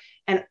cancer.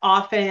 And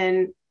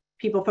often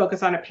people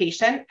focus on a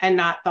patient and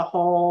not the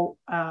whole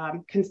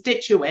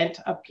constituent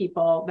of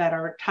people that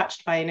are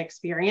touched by an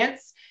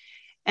experience.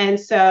 And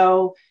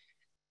so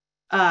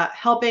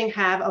helping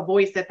have a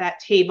voice at that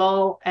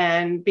table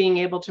and being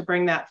able to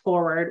bring that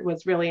forward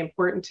was really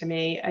important to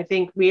me. I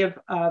think we have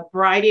a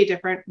variety of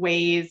different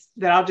ways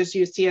that I'll just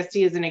use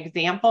CSC as an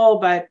example,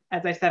 but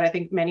as I said, I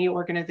think many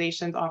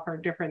organizations offer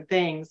different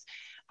things.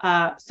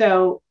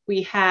 So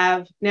we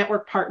have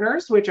network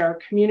partners, which are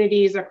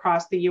communities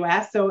across the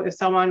US. So if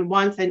someone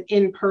wants an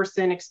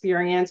in-person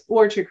experience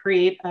or to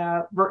create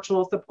a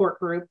virtual support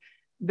group,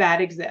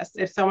 that exists.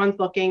 If someone's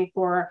looking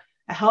for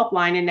a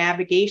helpline and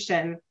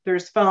navigation,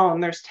 there's phone,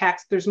 there's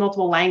text, there's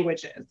multiple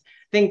languages.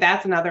 I think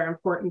that's another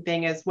important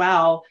thing as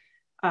well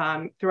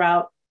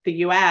throughout the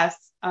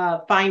US,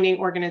 finding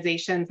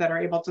organizations that are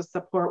able to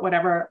support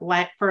whatever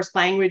first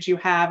language you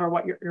have or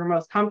what you're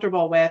most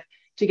comfortable with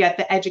to get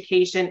the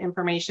education,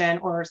 information,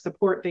 or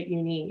support that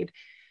you need.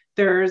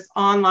 There's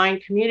online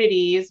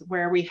communities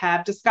where we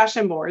have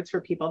discussion boards for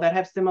people that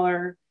have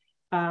similar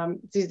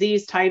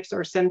disease types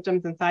or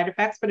symptoms and side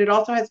effects, but it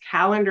also has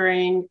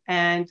calendaring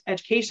and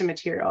education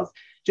materials.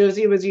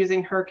 Josie was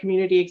using her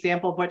community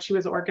example of what she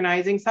was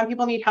organizing. Some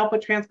people need help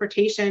with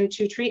transportation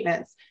to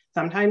treatments.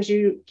 Sometimes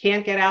you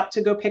can't get out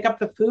to go pick up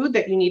the food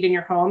that you need in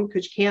your home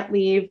because you can't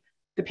leave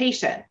the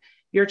patient.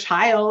 Your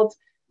child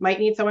might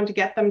need someone to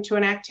get them to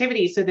an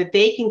activity so that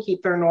they can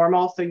keep their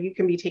normal, so you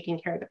can be taking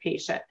care of the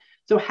patient.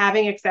 So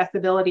having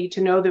accessibility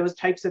to know those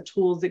types of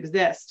tools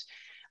exist.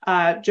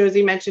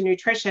 Josie mentioned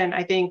nutrition.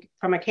 I think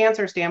from a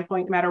cancer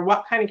standpoint, no matter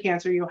what kind of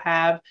cancer you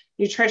have,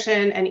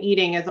 nutrition and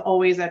eating is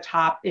always a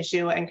top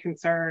issue and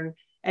concern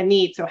and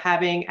need. So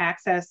having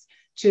access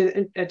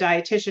to a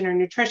dietitian or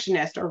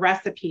nutritionist or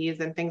recipes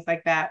and things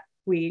like that,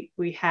 we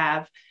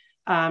have.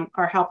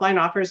 Our helpline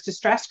offers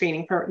distress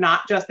screening for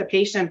not just the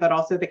patient, but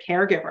also the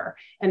caregiver,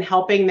 and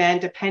helping them,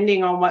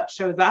 depending on what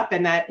shows up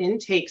in that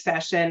intake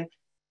session,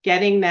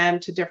 getting them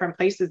to different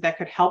places that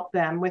could help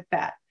them with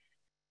that.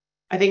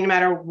 I think no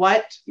matter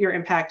what you're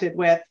impacted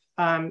with,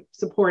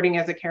 supporting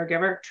as a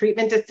caregiver,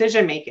 treatment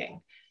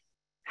decision-making,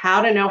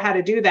 how to know how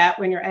to do that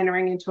when you're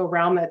entering into a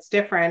realm that's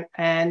different.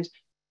 And,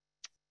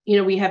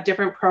 we have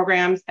different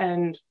programs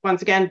and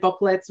once again,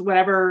 booklets,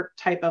 whatever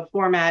type of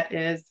format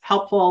is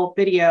helpful,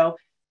 video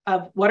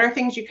of what are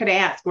things you could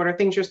ask, what are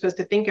things you're supposed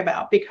to think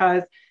about,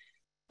 because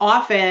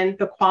often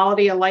the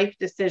quality of life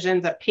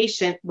decisions a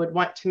patient would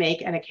want to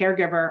make and a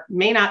caregiver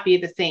may not be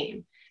the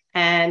same.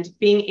 And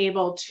being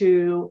able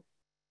to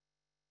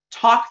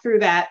talk through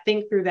that,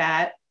 think through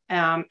that,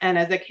 and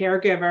as a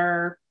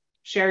caregiver,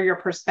 share your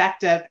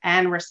perspective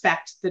and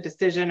respect the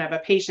decision of a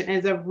patient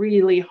is a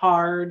really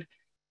hard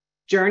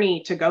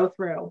journey to go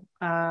through.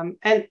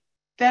 And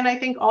then I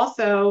think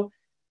also,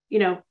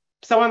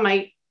 someone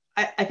might,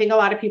 I think a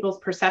lot of people's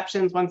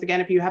perceptions, once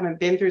again, if you haven't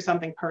been through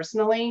something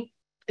personally,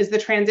 is the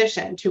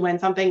transition to when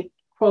something,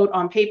 quote,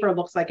 on paper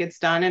looks like it's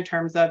done in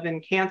terms of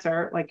in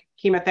cancer, like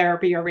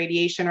chemotherapy or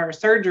radiation or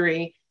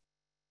surgery.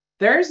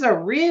 There's a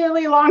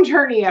really long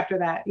journey after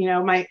that.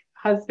 My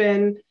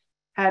husband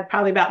had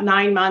probably about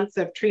 9 months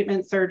of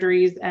treatment,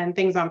 surgeries, and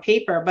things on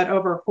paper, but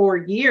over 4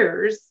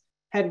 years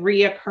had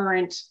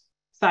reoccurrent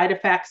side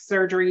effects,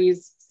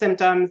 surgeries,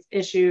 symptoms,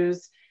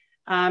 issues.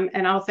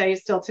 And I'll say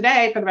still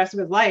today, for the rest of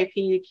his life,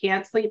 he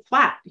can't sleep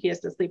flat. He has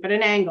to sleep at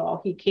an angle.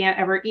 He can't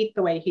ever eat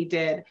the way he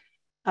did.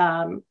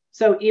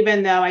 So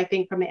even though I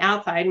think from the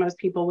outside, most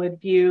people would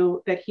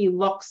view that he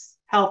looks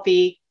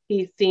healthy,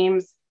 he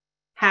seems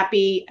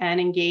happy and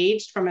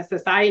engaged from a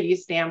society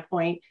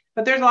standpoint,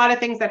 but there's a lot of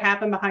things that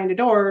happen behind a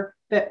door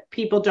that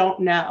people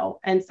don't know.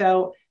 And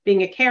so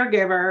being a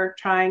caregiver,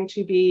 trying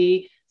to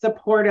be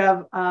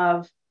supportive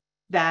of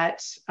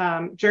that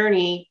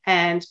journey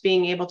and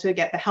being able to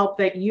get the help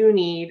that you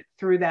need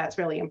through that's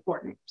really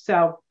important.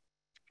 So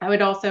I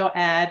would also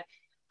add,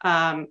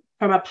 from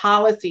a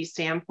policy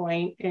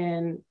standpoint,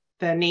 in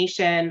the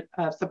nation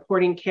of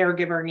supporting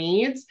caregiver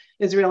needs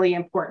is really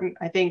important.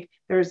 I think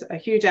there's a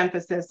huge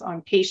emphasis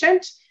on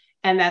patient,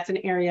 and that's an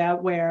area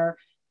where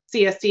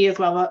CSD as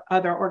well as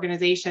other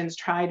organizations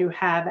try to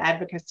have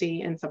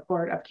advocacy in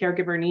support of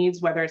caregiver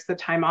needs, whether it's the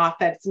time off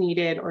that's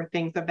needed or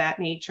things of that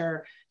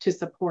nature to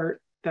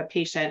support the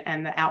patient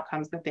and the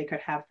outcomes that they could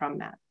have from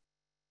that.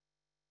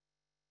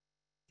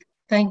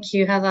 Thank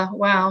you, Heather.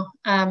 Wow.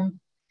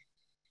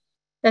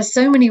 There's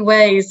so many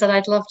ways that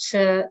I'd love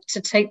to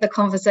take the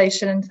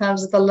conversation in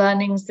terms of the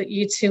learnings that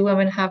you two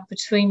women have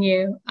between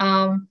you.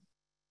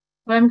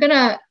 But I'm going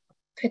to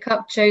pick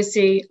up,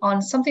 Josie,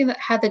 on something that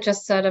Heather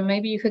just said, and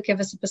maybe you could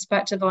give us a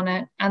perspective on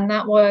it. And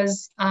that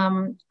was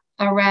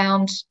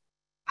around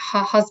her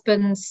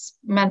husband's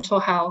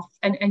mental health.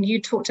 And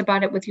you talked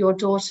about it with your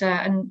daughter.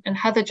 And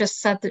Heather just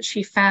said that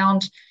she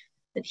found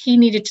that he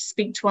needed to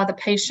speak to other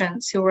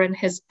patients who were in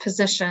his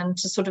position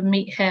to sort of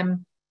meet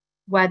him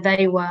where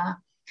they were.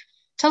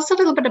 Tell us a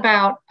little bit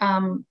about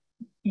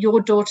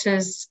your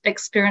daughter's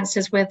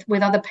experiences with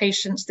other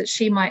patients that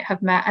she might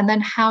have met, and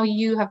then how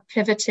you have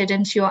pivoted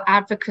into your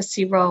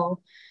advocacy role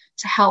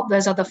to help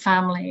those other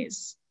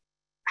families.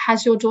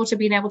 Has your daughter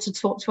been able to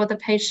talk to other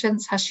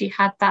patients? Has she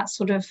had that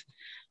sort of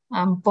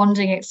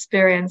bonding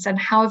experience? And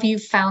how have you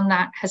found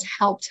that has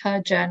helped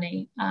her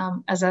journey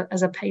as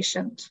a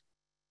patient?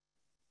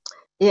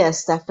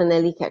 Yes,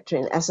 definitely,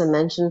 Catherine. As I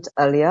mentioned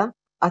earlier,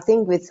 I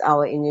think with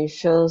our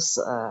initial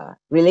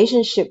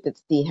relationship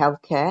with the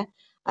healthcare,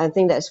 I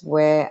think that's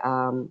where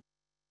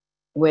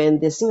when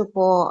the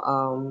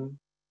Singapore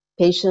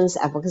Patients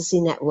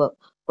Advocacy Network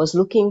was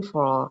looking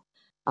for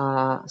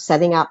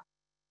setting up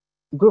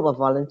a group of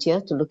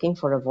volunteers to looking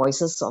for the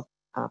voices of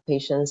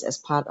patients as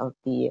part of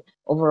the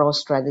overall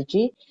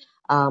strategy,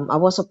 I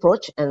was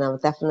approached, and I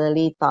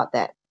definitely thought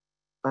that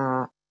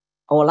I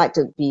would like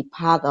to be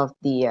part of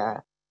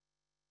the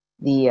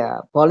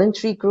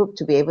voluntary group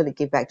to be able to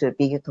give back to the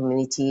bigger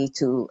community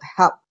to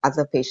help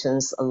other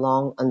patients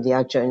along on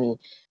their journey.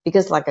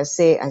 Because like I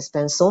say, I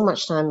spend so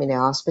much time in the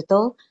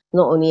hospital.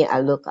 Not only I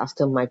look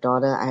after my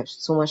daughter, I have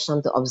so much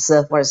time to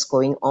observe what is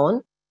going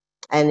on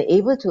and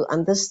able to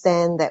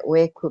understand that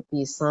where could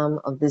be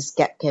some of this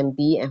gap can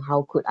be and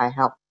how could I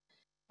help.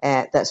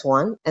 That's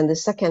one. And the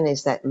second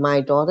is that my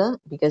daughter,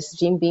 because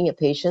Jim being a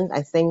patient,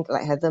 I think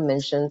like Heather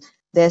mentioned,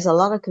 there's a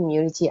lot of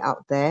community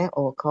out there,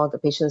 or called the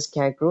Patients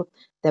Care Group.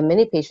 There are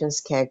many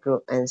Patients Care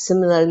Group, and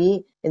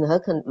similarly in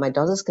my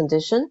daughter's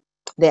condition,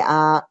 there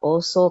are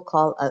also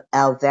called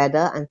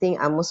Alveda. I think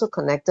I'm also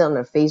connected on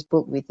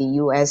Facebook with the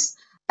US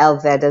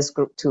Alveda's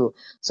group too.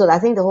 So I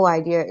think the whole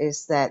idea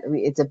is that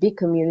it's a big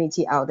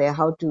community out there.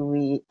 How do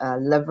we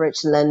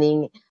leverage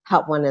learning,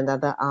 help one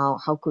another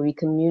out? How could we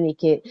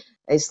communicate?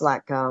 It's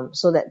like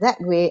so that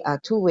way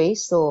two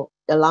ways. So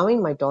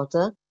allowing my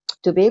daughter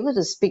to be able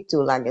to speak to,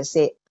 like I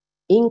say,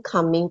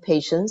 incoming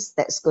patients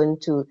that's going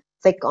to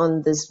take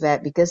on this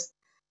vet, because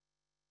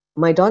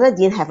my daughter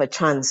didn't have a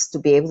chance to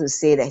be able to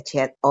say that she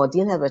had, or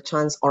didn't have a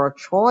chance or a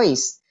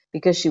choice,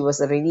 because she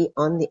was already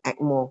on the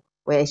ECMO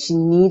where she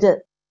needed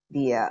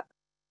the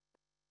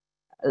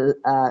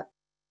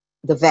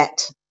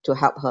vet to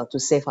help her to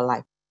save her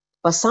life.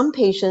 But some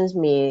patients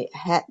may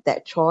have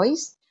that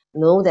choice,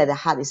 know that the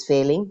heart is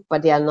failing,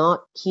 but they are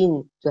not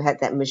keen to have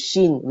that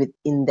machine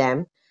within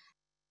them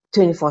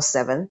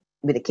 24/7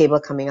 with the cable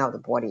coming out of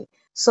the body.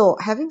 So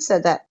having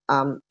said that,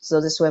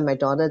 so this is where my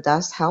daughter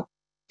does help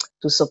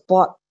to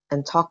support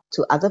and talk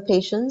to other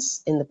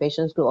patients in the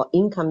patients group or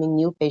incoming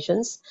new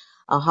patients.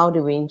 How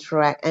do we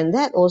interact? And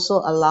that also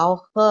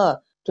allow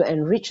her to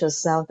enrich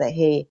herself that,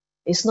 hey,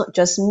 it's not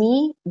just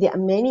me. There are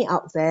many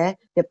out there.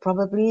 They're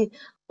probably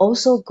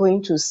also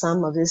going through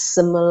some of this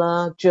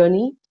similar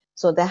journey.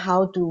 So that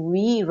how do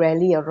we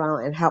rally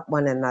around and help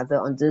one another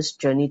on this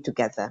journey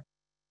together?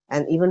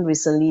 And even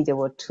recently, there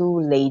were two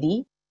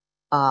ladies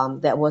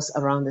that was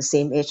around the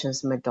same age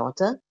as my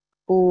daughter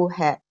who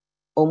had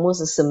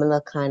almost a similar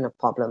kind of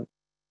problem.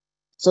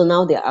 So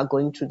now they are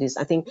going through this.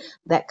 I think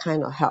that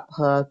kind of helped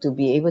her to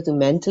be able to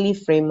mentally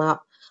frame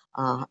up,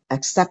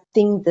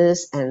 accepting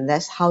this, and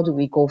that's how do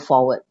we go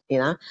forward.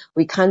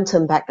 We can't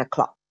turn back the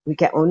clock. We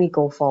can only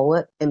go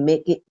forward and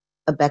make it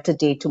a better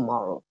day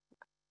tomorrow.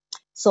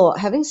 So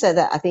having said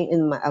that, I think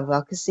in my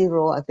advocacy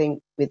role, I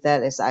think with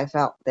that, as I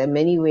felt there are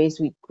many ways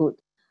we could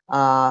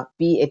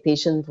be a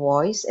patient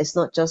voice. It's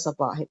not just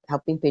about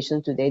helping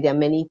patients today. There are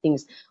many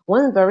things.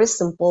 One very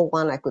simple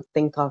one I could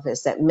think of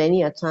is that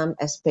many a time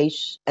as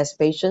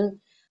patient,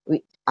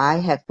 I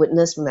have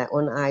witnessed with my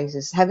own eyes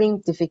is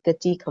having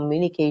difficulty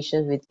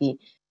communication with the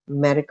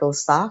medical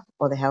staff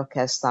or the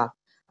healthcare staff,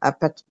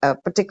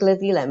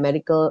 particularly like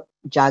medical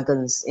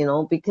jargons,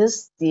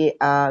 because they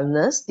are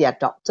nurse, they are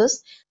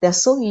doctors, they're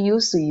so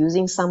used to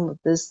using some of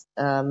this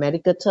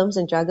medical terms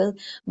and jargon,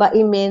 but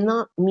it may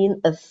not mean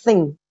a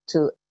thing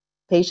to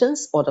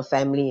patients or the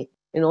family.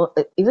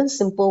 Even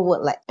simple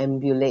word like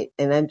ambulate,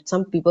 and then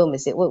some people may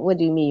say, what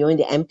do you mean? You want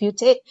to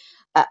amputate?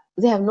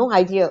 They have no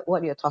idea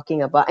what you're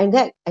talking about, and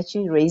that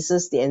actually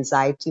raises the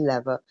anxiety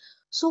level.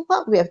 So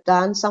what we have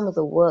done, some of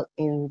the work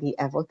in the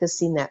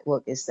advocacy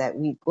network, is that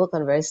we work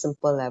on a very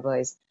simple level,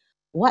 is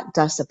what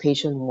does the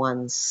patient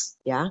wants?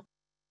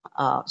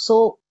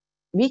 So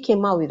we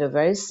came out with a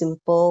very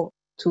simple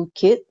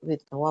toolkit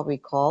with what we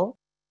call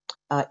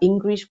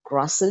English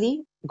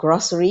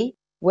glossary,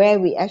 where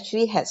we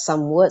actually had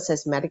some words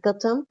as medical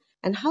term,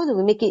 and how do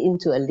we make it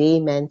into a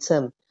layman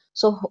term?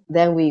 So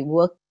then we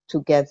work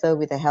together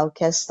with the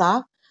healthcare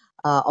staff.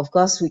 Of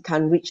course, we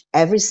can't reach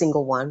every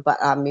single one, but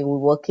we're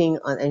working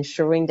on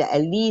ensuring that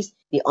at least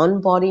the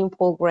onboarding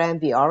program,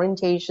 the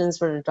orientations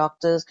for the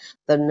doctors,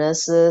 the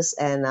nurses,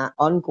 and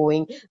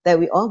ongoing, that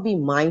we all be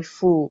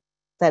mindful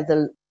that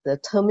the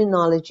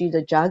terminology,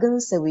 the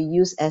jargons that we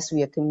use as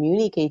we are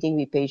communicating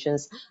with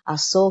patients are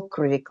so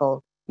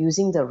critical.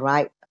 Using the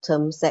right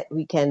terms that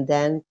we can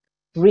then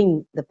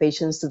bring the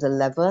patients to the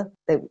level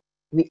that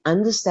we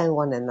understand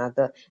one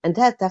another. And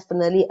that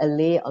definitely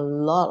allay a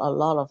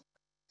lot of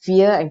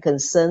fear and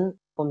concern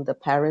from the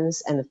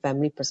parents and the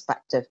family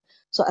perspective.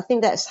 So I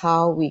think that's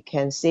how we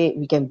can say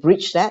we can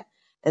bridge that.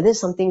 And this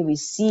is something we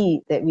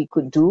see that we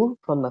could do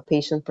from a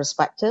patient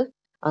perspective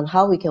on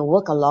how we can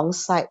work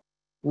alongside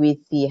with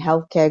the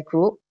healthcare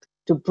group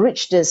to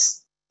bridge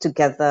this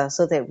together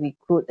so that we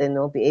could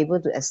be able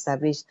to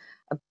establish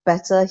a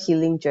better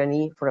healing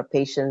journey for the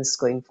patients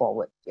going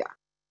forward.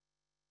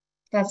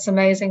 That's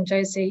amazing,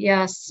 Josie.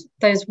 Yes,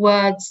 those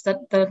words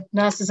that the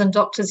nurses and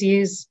doctors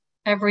use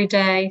every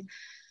day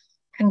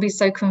can be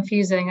so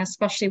confusing,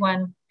 especially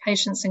when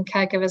patients and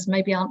caregivers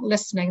maybe aren't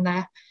listening.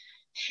 They're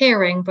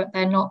hearing, but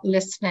they're not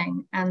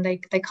listening, and they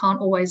can't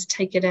always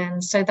take it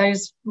in. So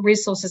those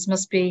resources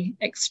must be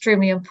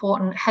extremely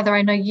important. Heather,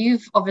 I know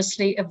you've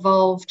obviously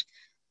evolved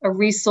a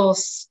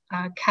resource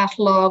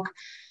catalog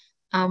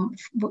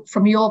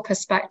from your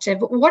perspective.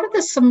 What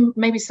are some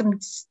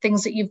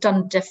things that you've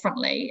done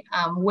differently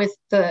with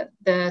the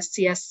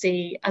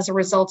CSC as a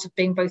result of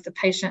being both a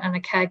patient and a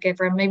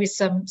caregiver, and maybe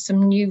some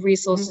new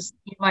resources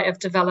you might have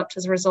developed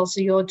as a result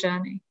of your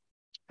journey?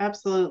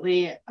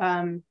 Absolutely.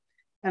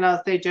 And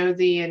I'll say,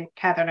 Josie and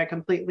Catherine, I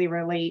completely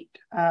relate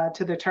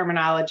to the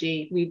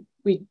terminology.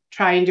 We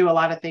try and do a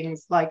lot of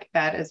things like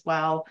that as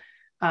well.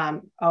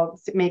 I'll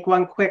make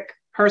one quick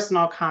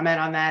personal comment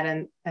on that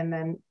and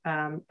then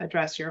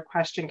address your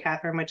question,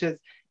 Catherine, which is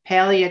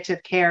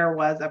palliative care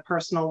was a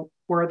personal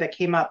word that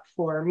came up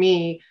for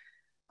me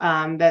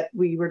that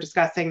we were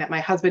discussing, that my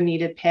husband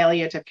needed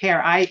palliative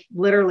care. I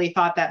literally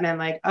thought that meant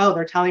like, oh,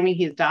 they're telling me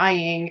he's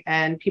dying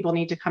and people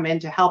need to come in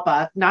to help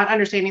us, not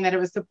understanding that it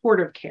was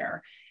supportive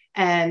care.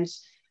 And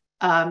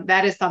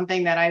that is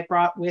something that I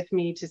brought with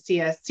me to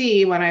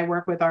CSC. When I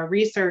work with our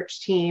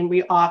research team,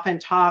 we often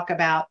talk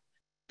about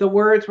the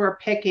words we're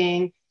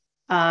picking,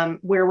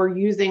 where we're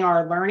using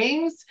our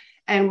learnings.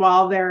 And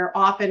while they're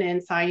often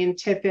in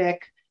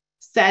scientific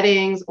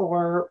settings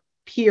or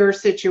peer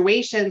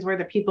situations where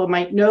the people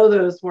might know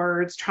those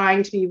words,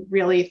 trying to be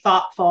really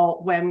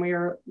thoughtful when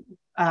we're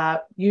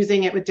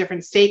using it with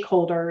different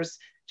stakeholders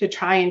to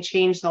try and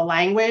change the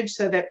language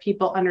so that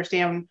people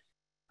understand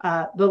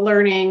the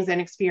learnings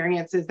and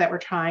experiences that we're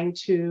trying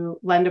to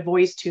lend a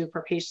voice to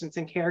for patients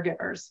and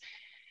caregivers.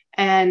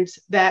 And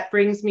that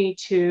brings me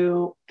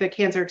to the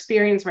Cancer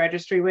Experience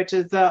Registry, which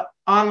is the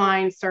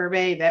online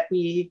survey that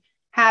we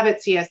have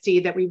at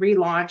CSC that we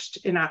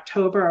relaunched in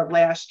October of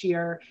last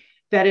year,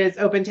 that is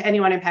open to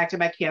anyone impacted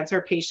by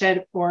cancer,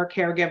 patient or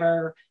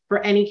caregiver for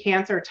any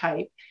cancer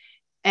type.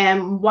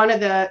 And one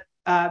of the,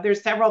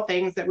 there's several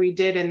things that we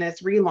did in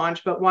this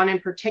relaunch, but one in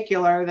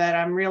particular that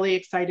I'm really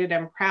excited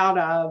and proud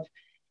of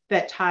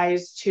that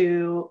ties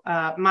to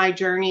my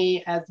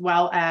journey, as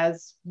well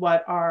as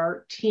what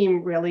our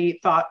team really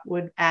thought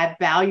would add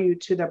value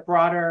to the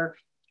broader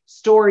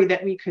story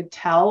that we could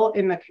tell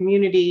in the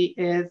community,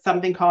 is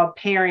something called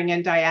pairing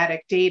and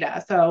dyadic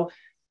data. So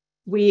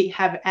we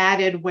have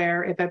added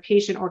where if a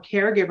patient or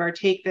caregiver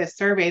take this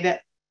survey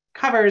that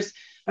covers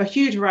a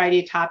huge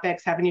variety of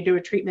topics having to do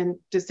with treatment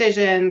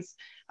decisions,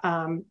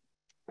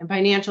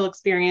 financial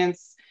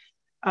experience,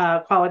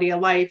 quality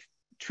of life,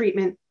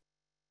 treatment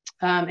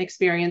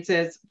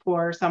experiences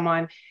for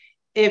someone,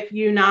 if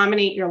you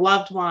nominate your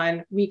loved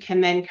one, we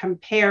can then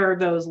compare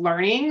those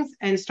learnings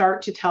and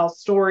start to tell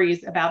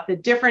stories about the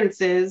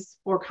differences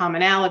or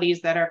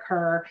commonalities that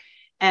occur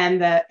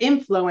and the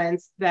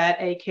influence that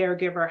a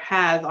caregiver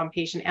has on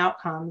patient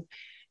outcomes.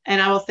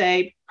 And I will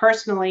say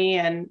personally,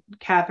 and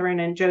Catherine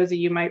and Josie,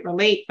 you might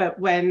relate, but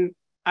when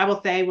I will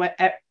say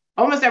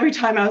almost every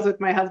time I was with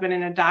my husband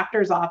in a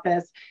doctor's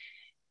office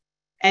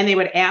and they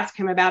would ask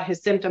him about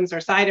his symptoms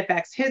or side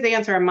effects, his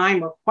answer and mine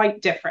were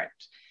quite different.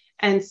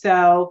 And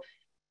so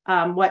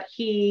what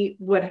he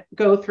would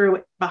go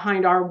through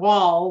behind our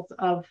walls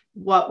of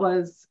what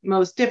was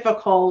most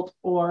difficult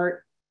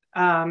or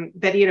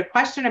that he had a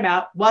question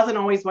about wasn't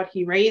always what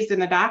he raised in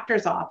the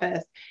doctor's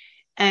office.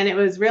 And it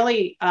was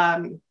really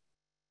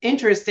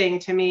interesting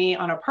to me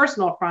on a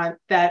personal front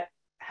that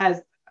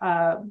has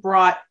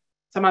brought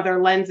some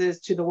other lenses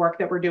to the work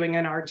that we're doing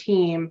in our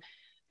team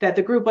that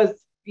the group was,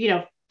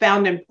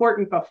 found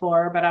important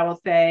before, but I will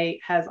say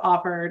has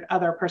offered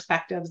other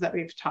perspectives that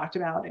we've talked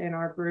about in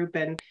our group,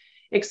 and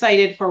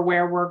excited for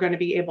where we're going to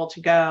be able to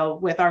go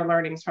with our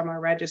learnings from our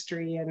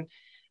registry. And,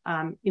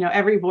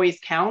 every voice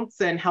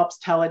counts and helps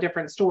tell a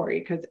different story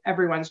because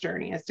everyone's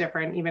journey is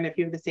different, even if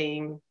you have the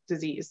same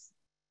disease.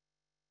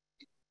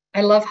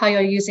 I love how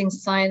you're using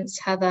science,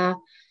 Heather,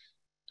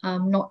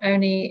 not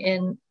only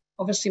in,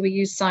 obviously we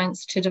use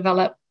science to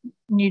develop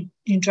new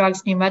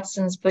drugs, new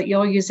medicines, but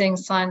you're using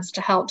science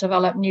to help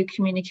develop new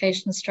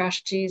communication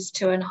strategies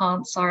to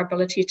enhance our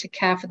ability to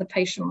care for the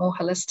patient more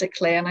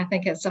holistically. And I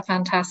think it's a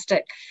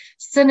fantastic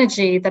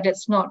synergy that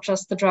it's not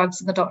just the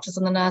drugs and the doctors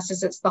and the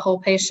nurses, it's the whole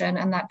patient,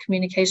 and that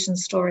communication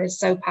story is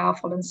so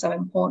powerful and so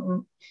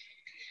important.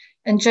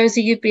 And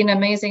Josie, you've been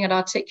amazing at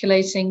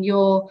articulating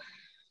your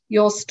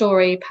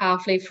story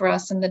powerfully for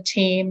us and the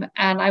team.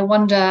 And I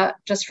wonder,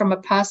 just from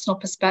a personal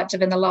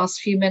perspective in the last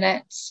few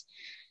minutes,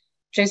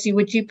 Josie,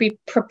 would you be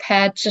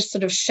prepared to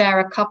sort of share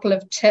a couple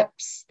of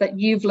tips that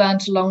you've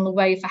learned along the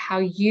way for how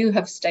you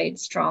have stayed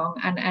strong?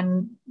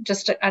 And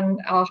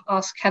I'll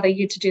ask Heather,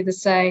 you to do the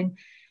same.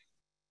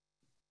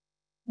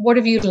 What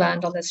have you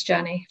learned on this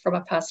journey from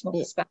a personal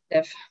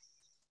perspective?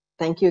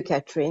 Thank you,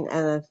 Catherine.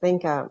 And I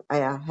think,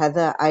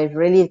 Heather, I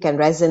really can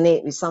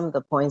resonate with some of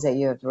the points that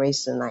you have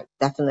raised tonight,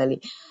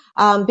 definitely.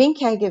 Being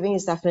caregiving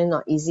is definitely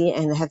not easy,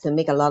 and I have to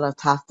make a lot of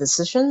tough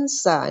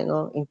decisions,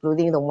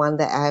 including the one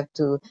that I have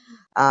to,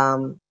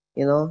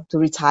 to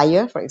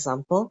retire, for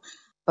example.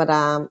 But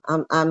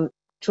I'm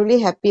truly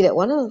happy that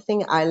one of the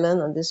things I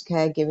learned on this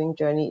caregiving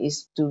journey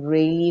is to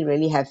really,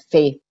 really have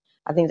faith.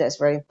 I think that's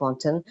very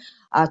important.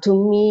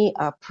 To me,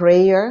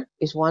 prayer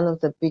is one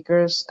of the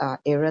biggest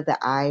area that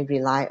I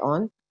rely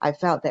on. I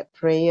felt that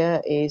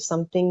prayer is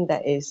something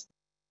that is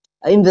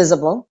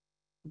invisible,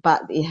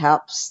 but it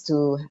helps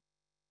to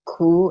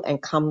cool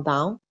and calm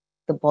down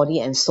the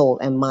body and soul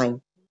and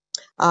mind.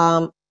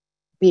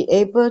 Be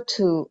able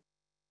to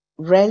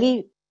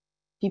rally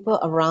people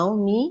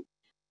around me,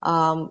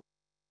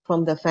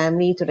 from the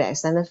family to the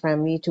extended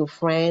family to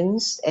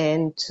friends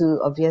and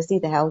to obviously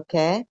the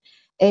healthcare,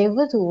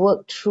 able to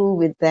work through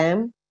with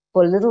them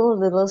for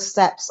little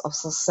steps of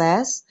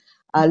success,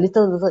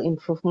 little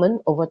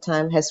improvement over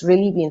time has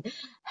really been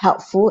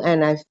helpful.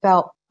 And I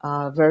felt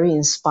very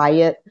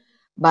inspired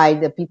by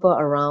the people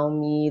around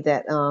me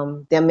that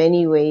there are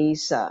many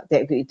ways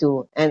that we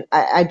do. And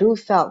I do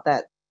felt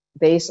that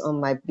based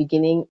on my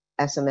beginning,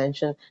 as I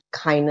mentioned,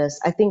 kindness.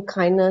 I think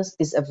kindness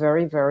is a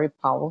very, very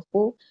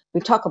powerful.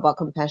 We talk about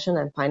compassion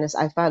and kindness.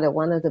 I found that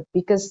one of the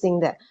biggest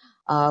things that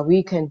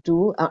we can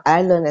do,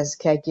 I learned as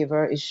a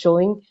caregiver, is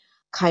showing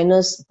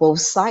kindness both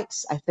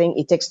sides. I think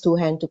it takes two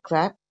hands to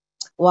clap.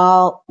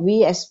 While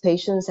we as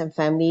patients and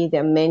family,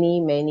 there are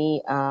many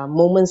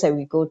moments that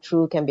we go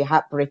through can be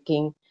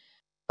heartbreaking.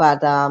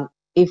 But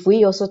if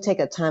we also take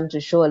a time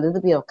to show a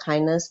little bit of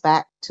kindness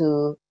back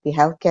to the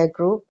healthcare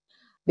group,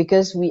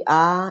 because we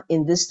are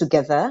in this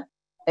together,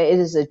 it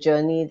is a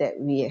journey that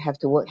we have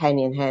to work hand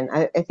in hand.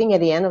 I think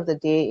at the end of the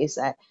day is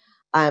that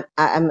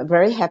I'm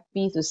very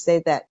happy to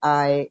say that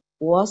I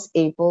was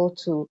able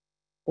to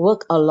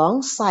work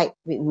alongside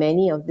with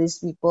many of these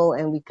people,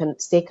 and we can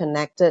stay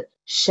connected,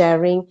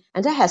 sharing,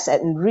 and that has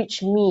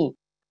enriched me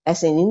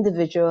as an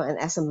individual and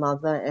as a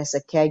mother, as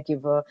a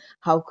caregiver.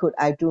 How could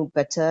I do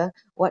better?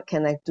 What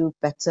can I do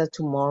better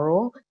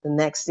tomorrow? The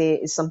next day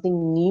is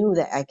something new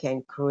that I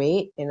can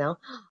create,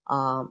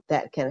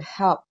 that can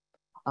help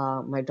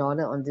my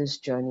daughter on this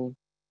journey.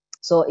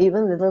 So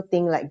even little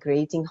thing like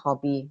creating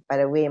hobby. By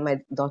the way, my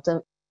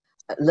daughter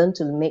learned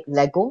to make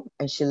Lego,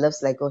 and she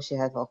loves Lego. She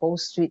has a whole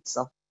streets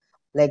of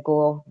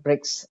Lego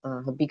bricks.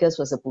 Her biggest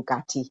was a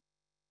Bugatti.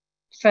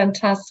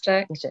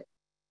 Fantastic.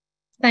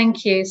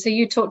 Thank you. So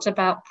you talked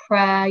about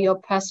prayer, your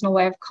personal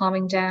way of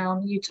calming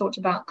down. You talked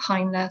about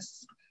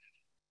kindness.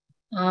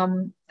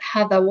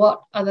 Heather,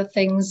 what are the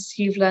things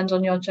you've learned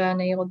on your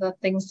journey, or the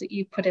things that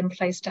you put in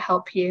place to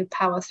help you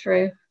power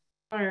through?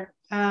 Sure.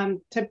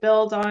 To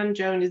build on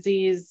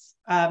Josie's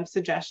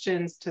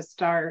suggestions to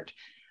start,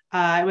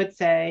 I would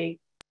say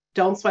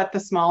don't sweat the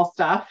small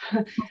stuff.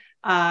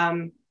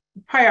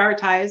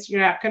 prioritize.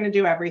 You're not going to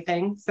do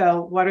everything.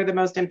 So what are the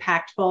most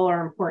impactful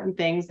or important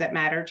things that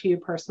matter to you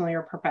personally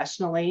or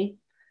professionally?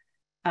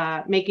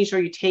 Making sure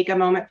you take a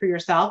moment for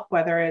yourself,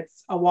 whether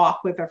it's a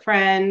walk with a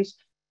friend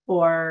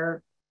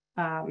or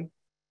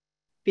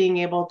being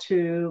able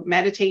to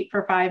meditate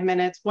for 5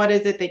 minutes. What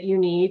is it that you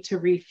need to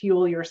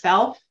refuel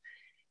yourself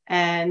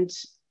and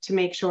to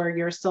make sure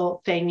you're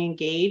still staying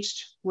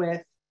engaged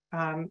with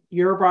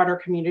your broader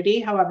community,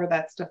 however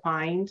that's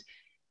defined,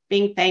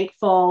 being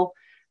thankful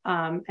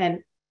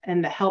and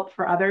the help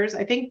for others.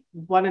 I think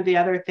one of the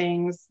other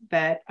things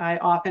that I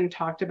often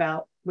talked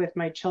about with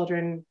my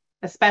children,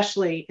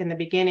 especially in the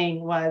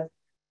beginning, was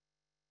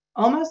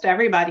almost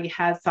everybody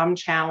has some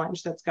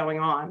challenge that's going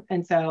on.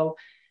 And so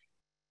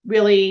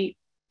really,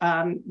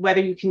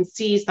 whether you can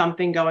see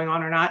something going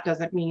on or not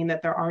doesn't mean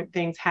that there aren't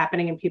things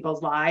happening in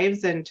people's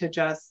lives, and to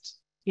just,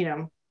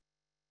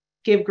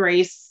 give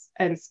grace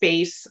and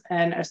space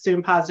and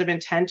assume positive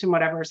intent in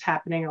whatever is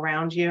happening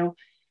around you.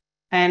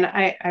 And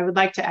I would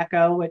like to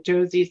echo what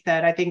Josie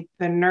said. I think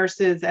the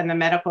nurses and the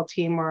medical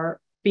team were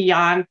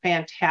beyond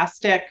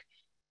fantastic.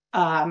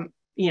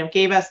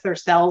 Gave us their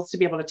cells to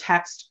be able to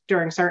text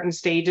during certain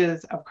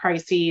stages of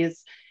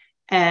crises.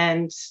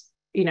 And,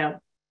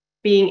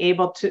 being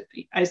able to,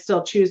 I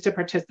still choose to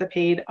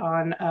participate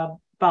on a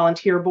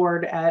volunteer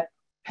board at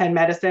Penn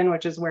Medicine,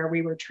 which is where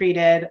we were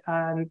treated,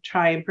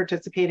 try and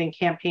participate in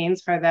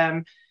campaigns for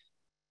them.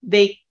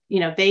 They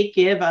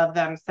give of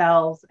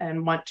themselves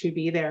and want to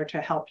be there to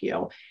help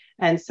you.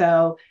 And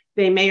so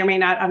they may or may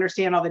not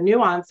understand all the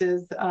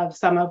nuances of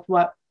some of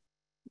what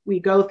we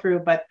go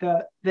through, but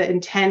the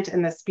intent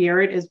and the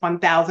spirit is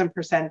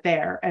 1000%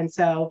 there. And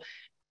so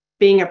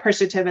being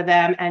appreciative of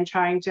them and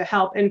trying to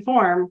help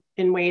inform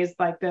in ways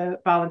like the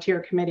volunteer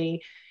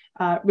committee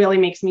really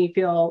makes me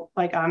feel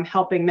like I'm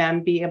helping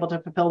them be able to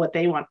fulfill what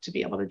they want to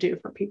be able to do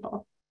for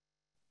people.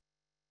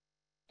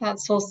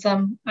 That's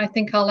awesome. I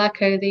think I'll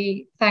echo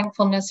the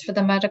thankfulness for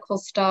the medical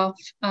staff.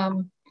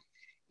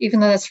 Even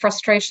though there's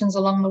frustrations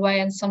along the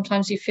way, and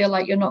sometimes you feel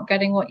like you're not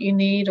getting what you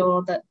need,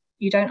 or that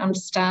you don't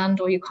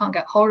understand, or you can't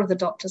get hold of the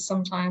doctor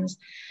sometimes,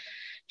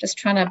 just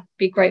trying to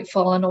be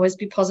grateful and always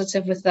be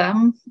positive with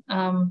them,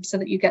 so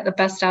that you get the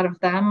best out of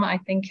them, I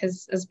think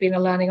has been a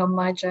learning on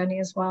my journey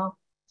as well.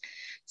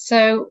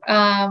 So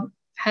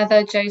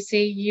Heather,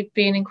 Josie, you've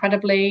been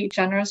incredibly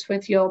generous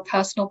with your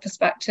personal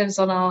perspectives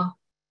on our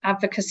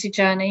advocacy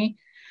journey.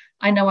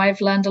 I know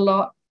I've learned a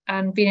lot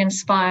and been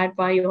inspired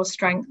by your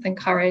strength and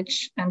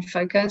courage and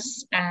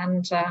focus.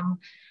 And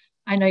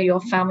I know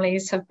your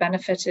families have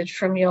benefited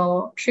from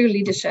your true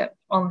leadership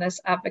on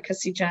this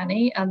advocacy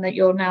journey, and that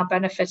you're now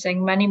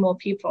benefiting many more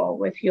people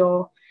with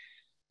your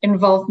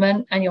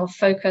involvement and your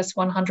focus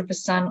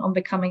 100% on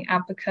becoming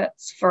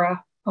advocates for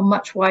a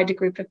much wider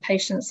group of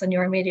patients than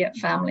your immediate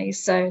family.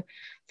 So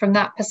from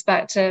that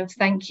perspective,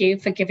 thank you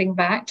for giving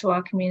back to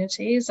our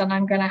communities. And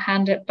I'm going to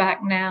hand it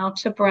back now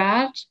to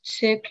Brad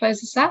to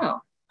close us out.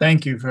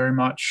 Thank you very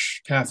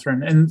much,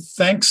 Catherine. And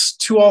thanks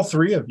to all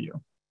three of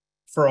you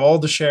for all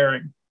the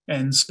sharing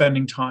and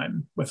spending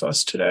time with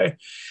us today.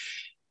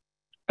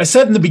 I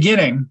said in the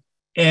beginning,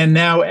 and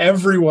now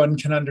everyone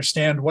can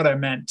understand what I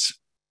meant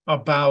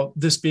about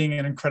this being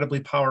an incredibly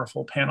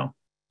powerful panel.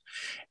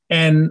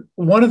 And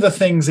one of the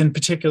things in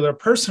particular,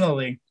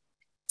 personally,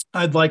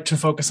 I'd like to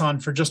focus on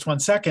for just 1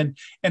 second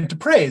and to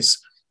praise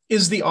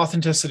is the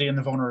authenticity and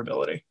the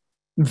vulnerability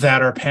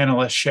that our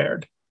panelists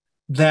shared.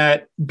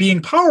 That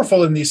being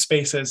powerful in these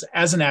spaces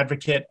as an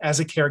advocate, as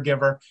a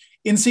caregiver,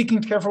 in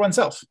seeking to care for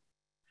oneself,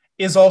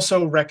 is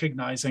also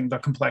recognizing the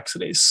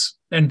complexities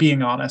and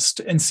being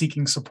honest and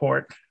seeking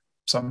support,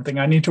 something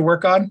I need to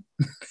work on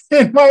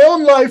in my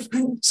own life.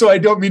 So I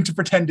don't mean to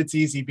pretend it's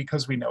easy,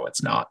 because we know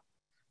it's not.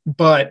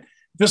 But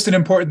just an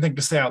important thing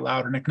to say out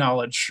loud and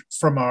acknowledge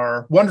from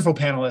our wonderful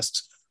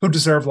panelists, who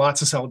deserve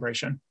lots of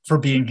celebration for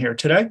being here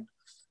today.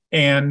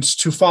 And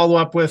to follow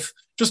up with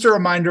just a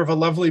reminder of a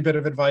lovely bit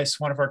of advice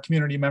one of our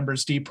community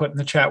members, Dee, put in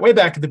the chat way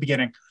back at the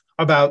beginning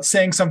about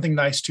saying something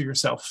nice to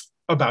yourself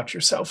about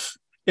yourself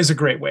is a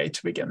great way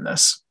to begin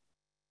this.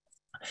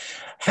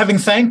 Having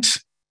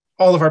thanked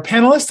all of our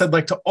panelists, I'd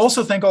like to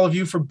also thank all of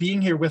you for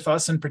being here with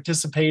us and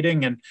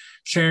participating and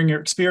sharing your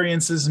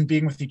experiences and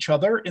being with each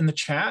other in the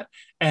chat.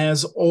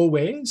 As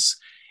always,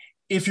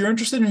 if you're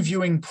interested in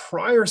viewing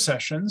prior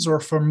sessions or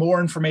for more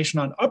information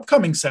on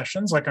upcoming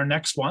sessions, like our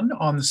next one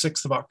on the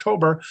 6th of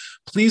October,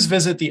 please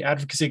visit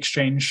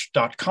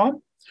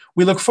theadvocacyexchange.com.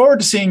 We look forward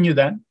to seeing you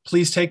then.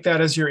 Please take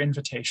that as your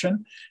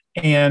invitation.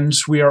 And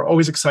we are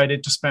always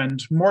excited to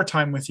spend more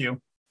time with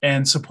you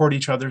and support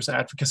each other's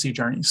advocacy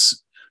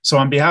journeys. So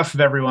on behalf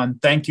of everyone,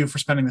 thank you for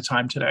spending the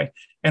time today.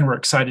 And we're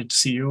excited to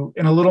see you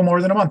in a little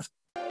more than a month.